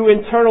 to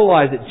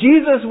internalize it.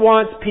 Jesus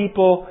wants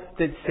people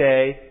that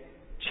say,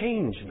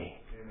 change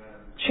me.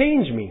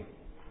 Change me.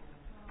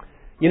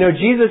 You know,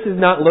 Jesus is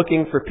not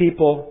looking for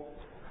people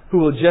who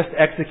will just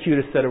execute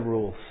a set of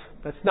rules.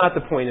 That's not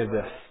the point of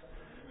this.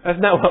 That's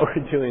not what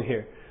we're doing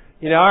here.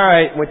 You know,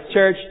 alright, went to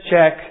church,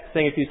 check.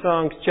 Sang a few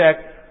songs, check.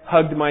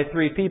 Hugged my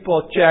 3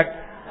 people, check.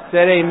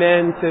 Said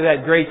amen to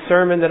that great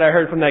sermon that I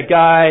heard from that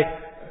guy.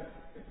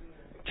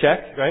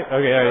 Check, right?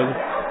 Okay,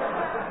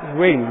 alright.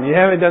 Waiting. You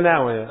haven't done that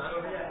one yet.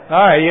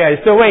 Alright, yeah,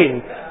 you're still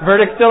waiting.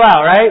 Verdict's still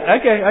out,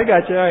 right? Okay, I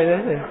got you. Alright,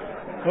 that's it.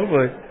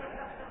 Hopefully.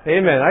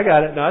 Amen. I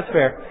got it. No, that's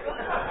fair.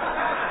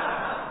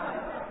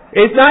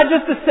 It's not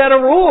just a set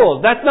of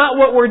rules. That's not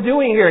what we're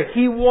doing here.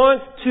 He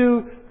wants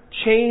to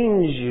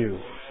change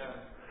you.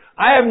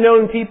 I have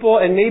known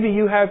people, and maybe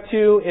you have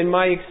too in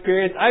my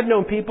experience, I've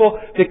known people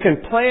that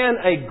can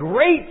plan a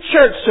great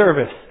church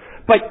service,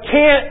 but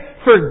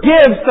can't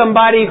forgive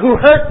somebody who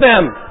hurt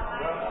them.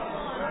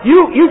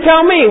 You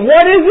tell me,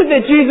 what is it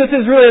that Jesus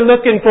is really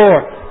looking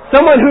for?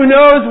 Someone who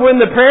knows when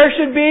the prayer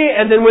should be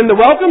and then when the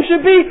welcome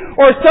should be?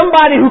 Or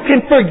somebody who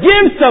can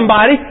forgive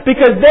somebody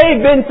because they've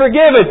been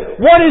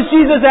forgiven? What is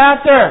Jesus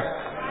after?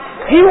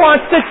 He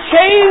wants to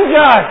change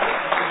us.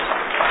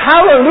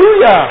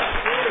 Hallelujah.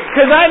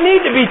 Because I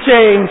need to be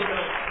changed.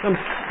 I'm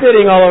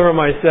spitting all over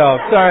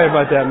myself. Sorry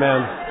about that,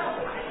 man.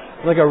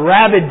 I'm like a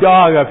rabid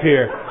dog up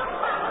here.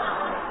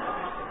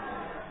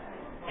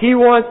 He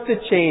wants to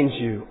change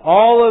you.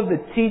 All of the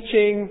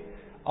teaching,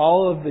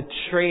 all of the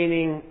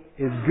training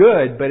is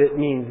good, but it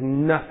means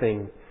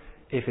nothing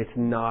if it's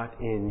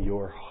not in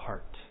your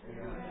heart.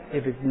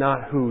 If it's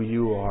not who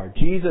you are.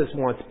 Jesus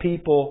wants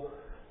people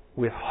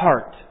with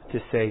heart to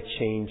say,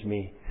 change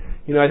me.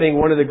 You know, I think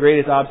one of the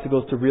greatest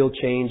obstacles to real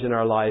change in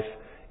our life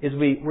is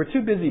we're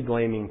too busy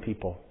blaming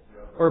people.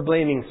 Or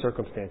blaming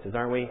circumstances,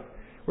 aren't we?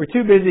 We're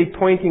too busy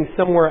pointing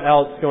somewhere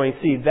else going,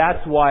 see,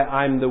 that's why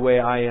I'm the way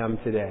I am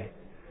today.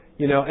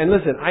 You know, and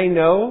listen, I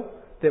know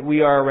that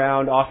we are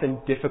around often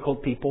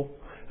difficult people.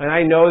 And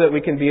I know that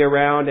we can be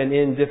around and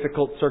in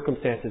difficult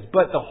circumstances.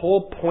 But the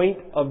whole point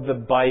of the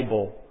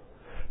Bible,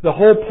 the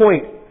whole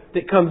point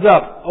that comes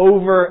up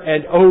over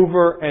and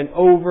over and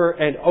over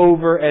and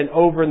over and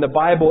over in the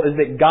Bible is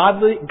that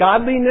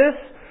godliness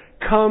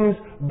comes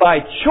by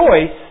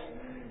choice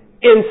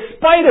in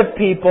spite of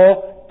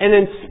people and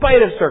in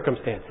spite of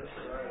circumstances.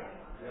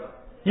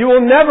 You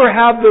will never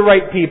have the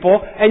right people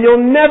and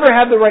you'll never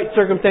have the right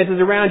circumstances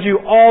around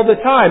you all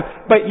the time.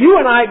 But you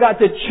and I got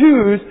to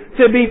choose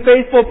to be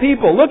faithful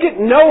people. Look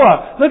at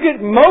Noah. Look at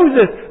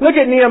Moses. Look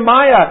at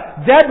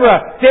Nehemiah,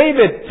 Deborah,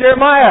 David,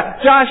 Jeremiah,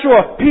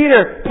 Joshua,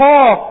 Peter,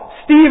 Paul,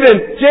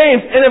 Stephen,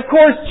 James, and of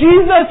course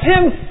Jesus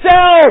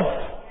Himself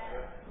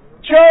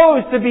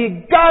chose to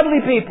be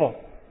godly people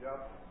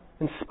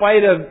in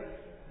spite of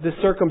the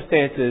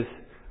circumstances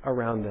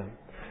around them.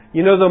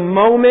 You know, the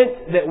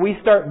moment that we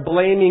start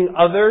blaming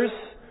others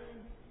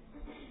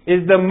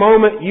is the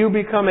moment you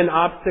become an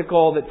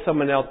obstacle that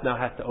someone else now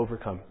has to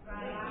overcome.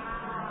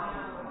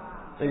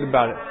 Think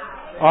about it.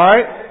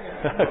 Alright?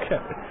 Okay.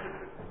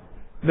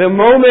 The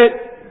moment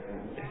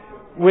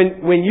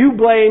when you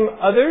blame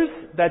others,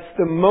 that's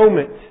the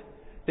moment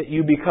that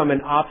you become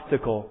an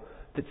obstacle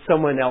that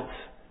someone else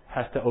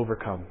has to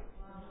overcome.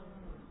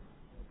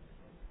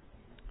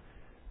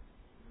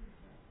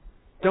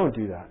 Don't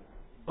do that.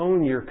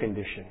 Own your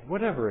condition,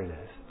 whatever it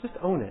is. Just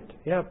own it.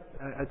 Yep,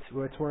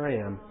 that's where I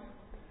am.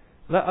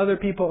 Let other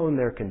people own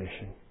their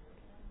condition.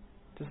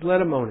 Just let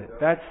them own it.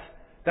 That's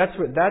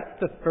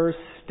the first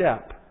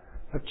step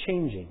of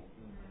changing.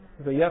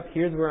 You go, yep,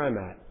 here's where I'm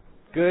at.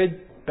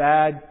 Good,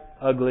 bad,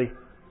 ugly.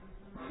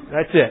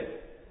 That's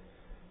it.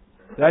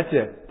 That's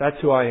it. That's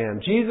who I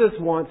am. Jesus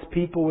wants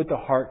people with the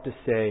heart to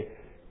say,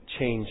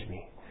 change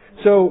me.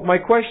 So my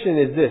question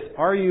is this: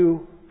 are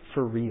you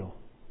for real?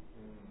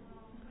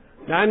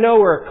 Now I know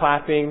we're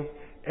clapping,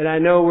 and I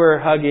know we're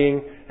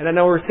hugging, and I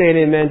know we're saying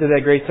amen to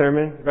that great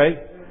sermon, right?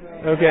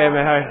 Okay,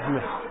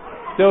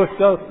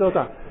 still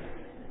talk.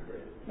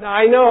 No,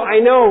 I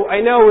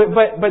know,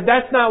 but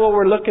that's not what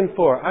we're looking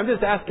for. I'm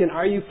just asking,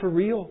 are you for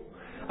real?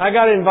 I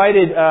got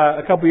invited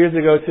a couple years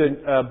ago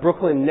to a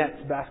Brooklyn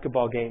Nets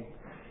basketball game.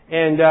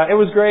 And it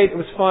was great. It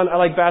was fun. I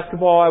like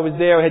basketball. I was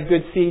there. I had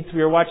good seats.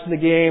 We were watching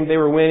the game. They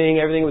were winning.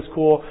 Everything was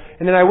cool.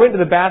 And then I went to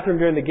the bathroom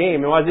during the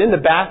game. And when I was in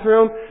the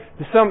bathroom,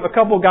 a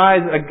couple guys,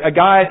 a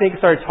guy I think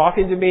started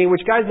talking to me,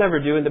 which guys never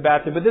do in the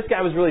bathroom. But this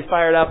guy was really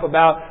fired up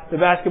about the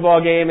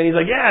basketball game. And he's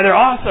like, yeah, they're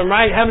awesome,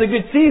 right? Having a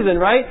good season,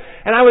 right?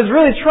 And I was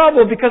really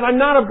troubled because I'm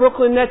not a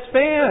Brooklyn Nets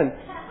fan.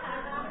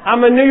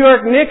 I'm a New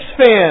York Knicks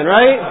fan,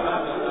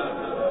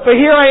 right? But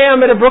here I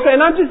am at a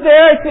Brooklyn, and I'm just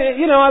there.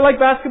 I like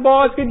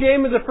basketball. It's a good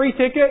game. It's a free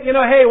ticket.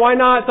 Hey, why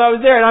not? So I was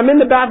there, and I'm in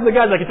the bathroom. The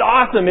guy's like, it's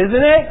awesome, isn't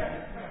it?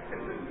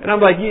 And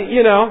I'm like,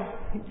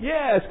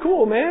 yeah, it's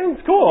cool, man.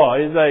 It's cool.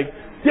 He's like,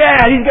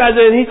 yeah, these guys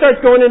are, and he starts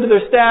going into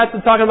their stats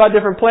and talking about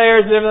different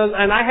players,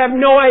 and I have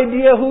no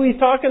idea who he's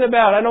talking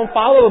about. I don't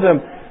follow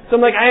them. So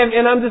I'm like,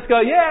 I'm just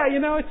going, yeah,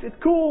 it's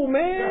cool,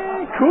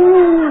 man,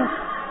 cool.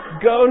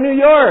 Go New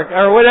York,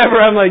 or whatever.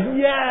 I'm like,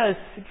 yes,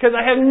 because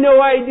I have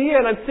no idea,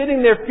 and I'm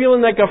sitting there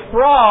feeling like a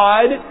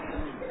fraud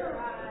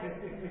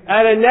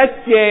at a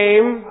Nets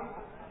game.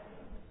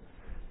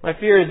 My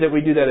fear is that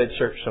we do that at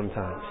church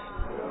sometimes.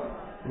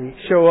 We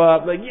show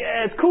up like,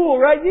 yeah, it's cool,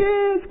 right?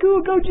 Yeah, it's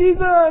cool. Go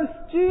Jesus,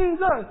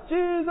 Jesus,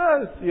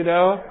 Jesus,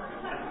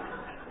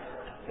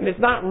 And it's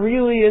not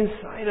really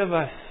inside of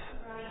us.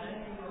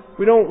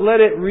 We don't let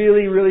it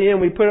really in.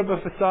 We put up a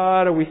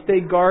facade, or we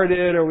stay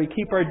guarded, or we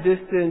keep our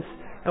distance,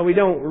 and we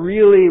don't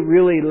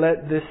really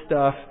let this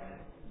stuff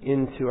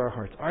into our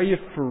hearts. Are you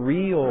for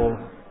real?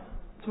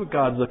 That's what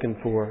God's looking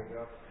for.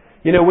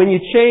 When you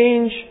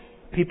change,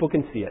 people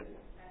can see it.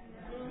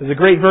 There's a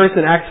great verse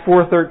in Acts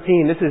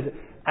 4:13. This is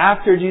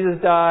after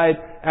Jesus died,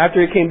 after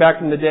He came back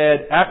from the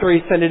dead, after He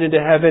ascended into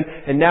heaven,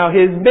 and now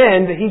His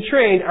men that He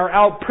trained are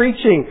out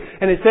preaching.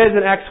 And it says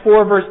in Acts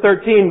 4 verse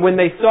 13, when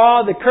they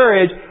saw the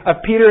courage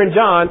of Peter and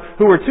John,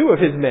 who were two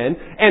of His men,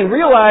 and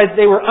realized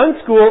they were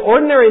unschooled,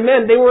 ordinary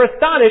men, they were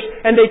astonished,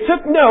 and they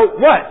took note,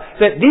 what?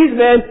 That these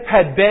men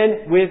had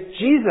been with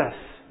Jesus.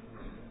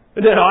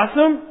 Isn't that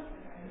awesome?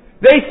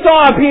 They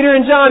saw Peter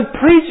and John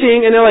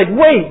preaching, and they're like,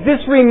 wait,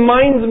 this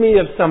reminds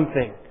me of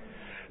something.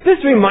 This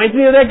reminds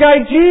me of that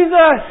guy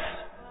Jesus.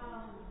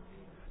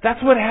 That's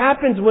what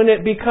happens when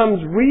it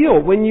becomes real,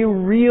 when you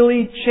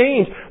really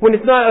change. When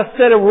it's not a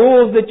set of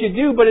rules that you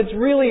do, but it's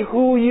really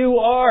who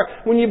you are.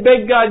 When you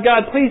beg God,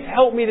 please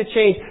help me to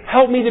change.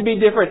 Help me to be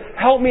different.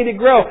 Help me to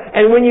grow.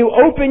 And when you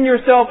open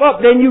yourself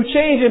up, then you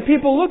change and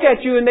people look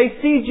at you and they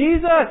see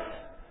Jesus.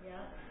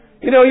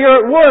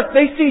 You're at work,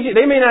 they see you.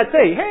 They may not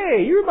say,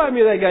 hey, you remind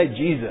me of that guy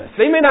Jesus.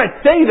 They may not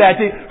say that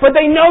to you, but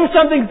they know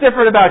something's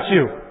different about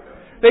you.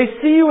 They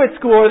see you at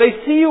school, or they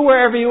see you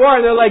wherever you are,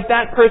 and they're like,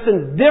 that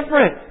person's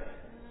different.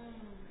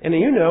 And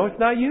it's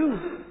not you.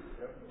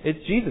 It's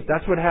Jesus.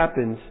 That's what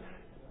happens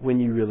when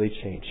you really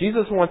change.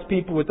 Jesus wants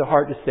people with the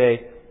heart to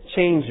say,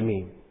 change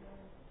me.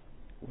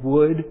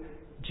 Would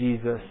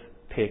Jesus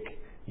pick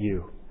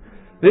you?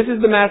 This is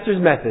the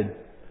Master's method.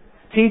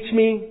 Teach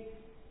me,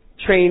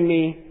 train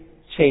me,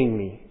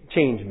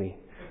 change me.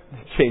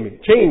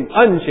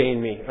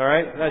 Unchain me.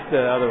 Alright? That's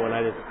the other one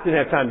I just didn't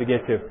have time to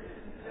get to.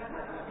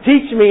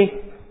 Teach me,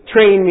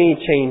 train me,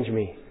 change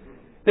me.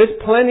 There's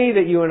plenty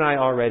that you and I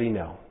already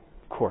know.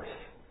 Of course.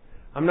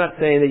 I'm not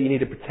saying that you need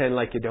to pretend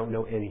like you don't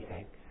know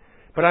anything.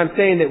 But I'm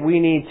saying that we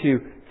need to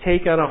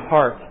take on a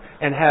heart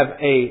and have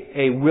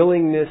a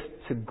willingness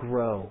to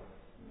grow.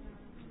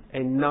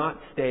 And not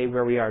stay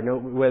where we are.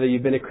 Whether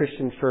you've been a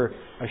Christian for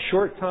a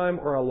short time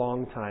or a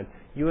long time.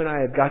 You and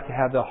I have got to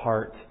have the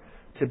heart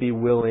to be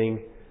willing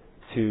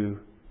to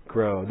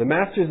grow. The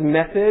Master's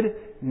method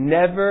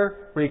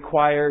never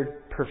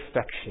required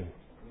perfection.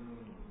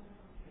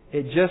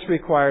 It just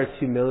requires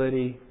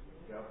humility,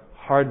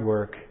 hard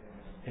work,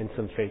 and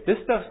some faith. This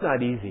stuff's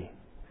not easy.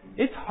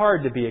 It's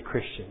hard to be a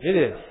Christian. It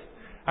is.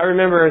 I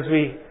remember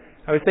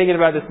I was thinking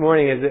about this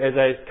morning as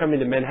I was coming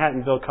to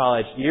Manhattanville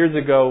College years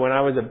ago when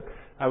I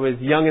was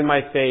young in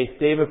my faith.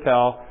 Dave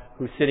Appel,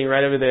 who's sitting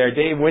right over there.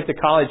 Dave went to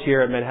college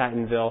here at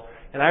Manhattanville,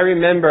 and I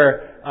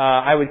remember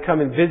I would come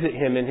and visit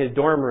him in his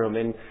dorm room,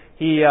 and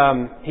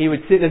he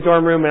would sit in his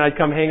dorm room, and I'd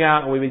come hang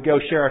out, and we would go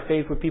share our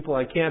faith with people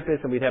on campus,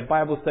 and we'd have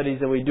Bible studies,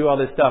 and we'd do all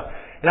this stuff.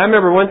 And I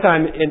remember one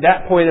time, in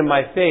that point in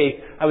my faith,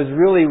 I was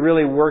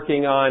really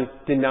working on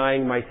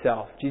denying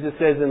myself. Jesus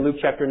says in Luke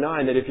chapter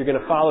 9 that if you're going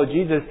to follow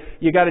Jesus,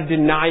 you got to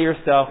deny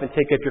yourself and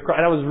take up your cross.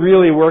 And I was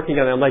really working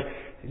on it. I'm like,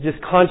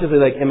 just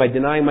consciously like, am I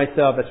denying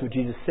myself? That's what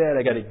Jesus said.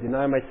 I got to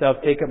deny myself,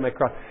 take up my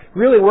cross.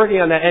 Really working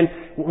on that. And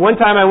one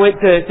time I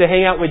went to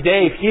hang out with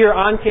Dave here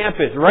on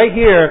campus, right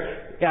here,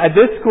 at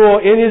this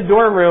school, in his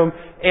dorm room,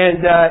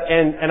 and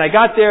I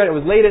got there, and it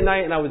was late at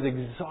night, and I was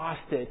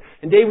exhausted.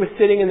 And Dave was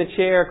sitting in the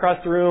chair across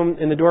the room,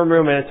 in the dorm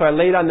room, and so I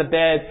laid on the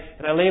bed,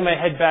 and I laid my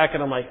head back,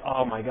 and I'm like,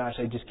 oh my gosh,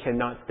 I just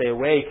cannot stay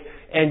awake.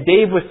 And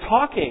Dave was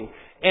talking,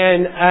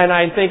 and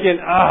I'm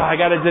thinking, I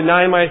got to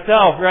deny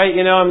myself, right?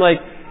 I'm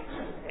like,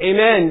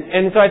 amen.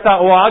 And so I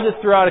thought, well, I'll just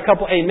throw out a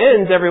couple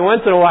amens every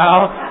once in a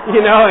while,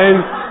 and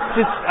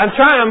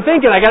I'm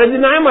thinking, I got to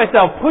deny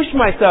myself, push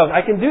myself.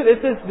 I can do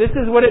this. This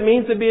is what it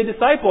means to be a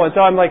disciple. And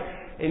so I'm like,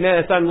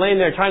 amen. So I'm laying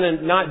there trying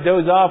to not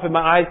doze off with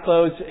my eyes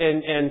closed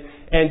and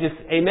just,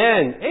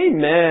 amen,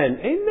 amen,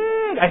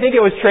 amen. I think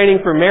it was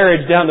training for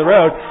marriage down the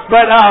road,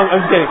 but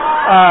I'm just kidding.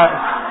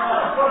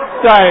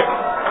 Sorry.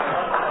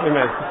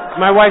 Amen.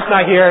 My wife's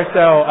not here,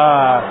 so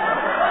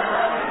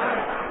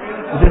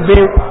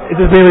is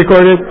this being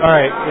recorded? All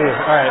right.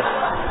 All right.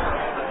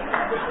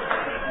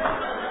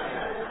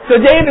 So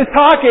Dave is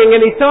talking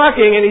and he's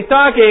talking and he's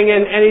talking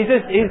and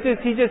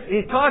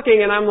he's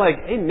talking and I'm like,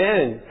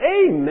 amen,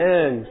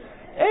 amen,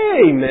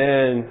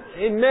 amen,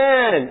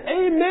 amen,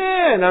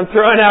 amen. I'm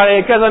throwing out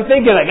because I'm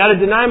thinking I got to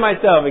deny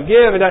myself and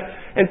give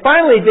and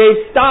finally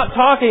Dave stopped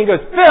talking. He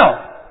goes, Phil,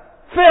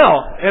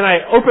 and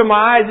I open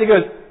my eyes. He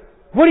goes,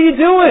 what are you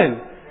doing?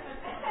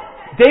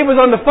 Dave was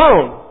on the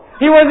phone.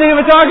 He wasn't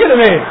even talking to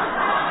me.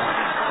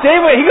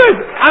 Dave, he goes,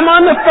 I'm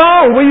on the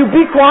phone. Will you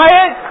be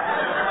quiet?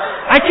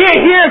 I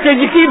can't hear because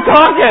you keep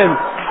talking.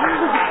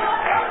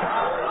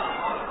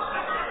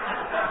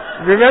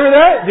 Remember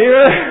that? Do you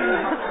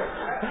remember?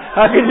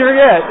 How could you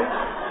forget?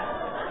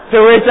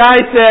 To which I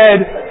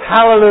said,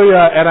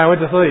 hallelujah, and I went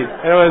to sleep.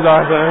 It was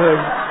awesome.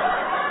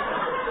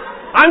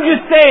 I'm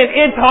just saying,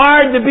 it's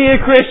hard to be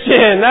a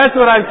Christian. That's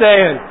what I'm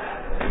saying.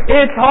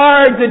 It's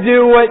hard to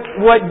do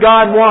what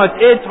God wants.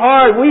 It's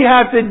hard. We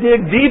have to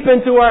dig deep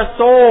into our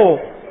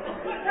soul.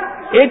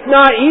 It's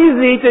not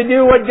easy to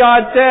do what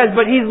God says,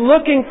 but He's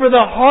looking for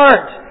the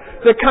heart.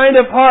 The kind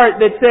of heart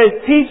that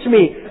says, teach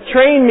me,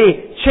 train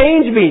me,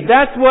 change me.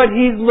 That's what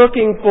He's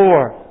looking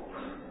for.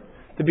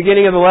 At the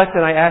beginning of the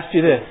lesson, I asked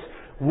you this.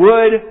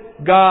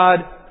 Would God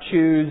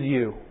choose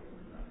you?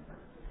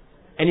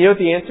 And you know what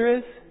the answer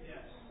is?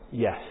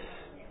 Yes.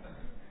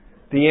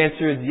 The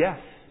answer is yes.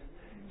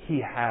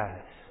 He has.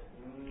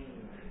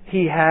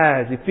 He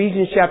has.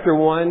 Ephesians chapter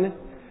 1,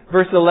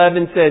 verse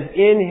 11 says,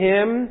 in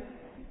Him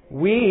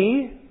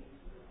we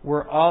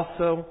were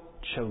also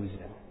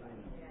chosen,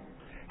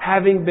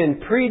 having been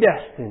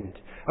predestined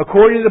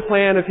according to the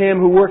plan of Him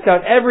who works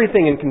out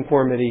everything in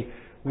conformity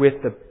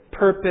with the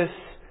purpose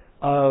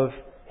of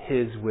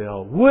His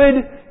will.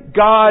 Would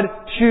God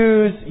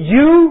choose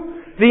you?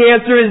 The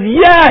answer is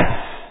yes!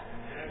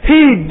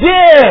 He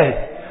did!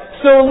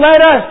 So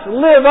let us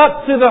live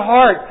up to the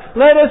heart.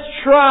 Let us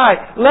try.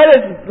 Let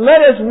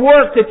us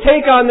work to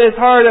take on this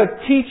heart of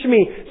teach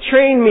me,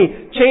 train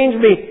me, change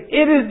me.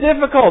 It is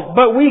difficult,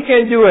 but we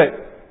can do it.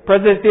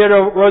 President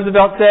Theodore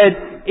Roosevelt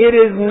said, it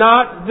is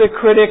not the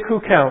critic who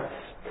counts.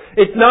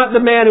 It's not the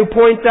man who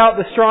points out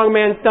the strong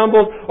man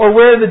stumbled or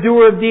where the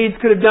doer of deeds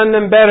could have done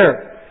them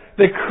better.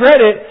 The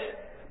credit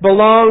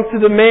belongs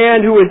to the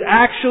man who is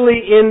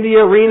actually in the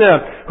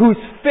arena, whose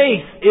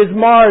face is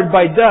marred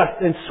by dust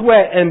and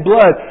sweat and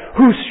blood,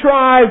 who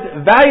strives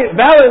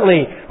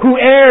valiantly, who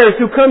errs,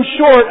 who comes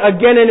short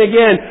again and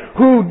again,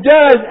 who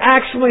does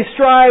actually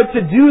strive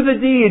to do the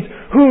deeds,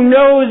 who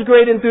knows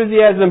great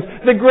enthusiasms,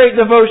 the great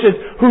devotions,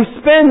 who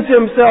spends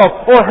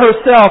himself or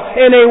herself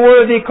in a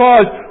worthy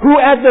cause, who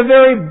at the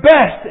very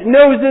best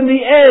knows in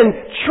the end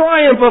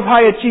triumph of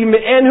high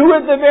achievement, and who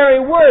at the very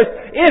worst,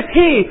 if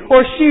he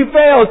or she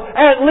fails,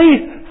 at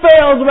least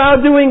fails while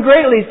doing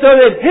greatly, so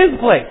that her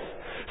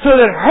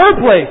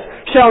place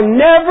shall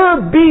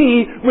never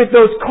be with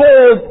those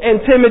cold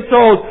and timid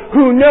souls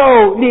who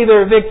know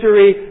neither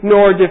victory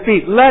nor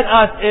defeat. Let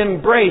us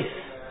embrace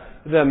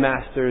the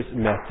Master's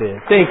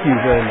method. Thank you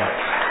very much.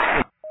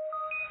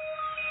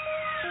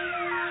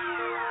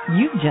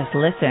 You've just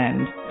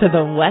listened to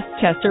the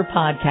Westchester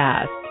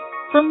Podcast.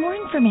 For more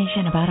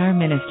information about our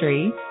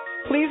ministry,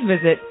 please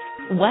visit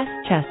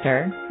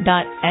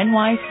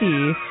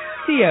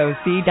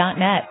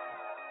westchester.nyccoc.net.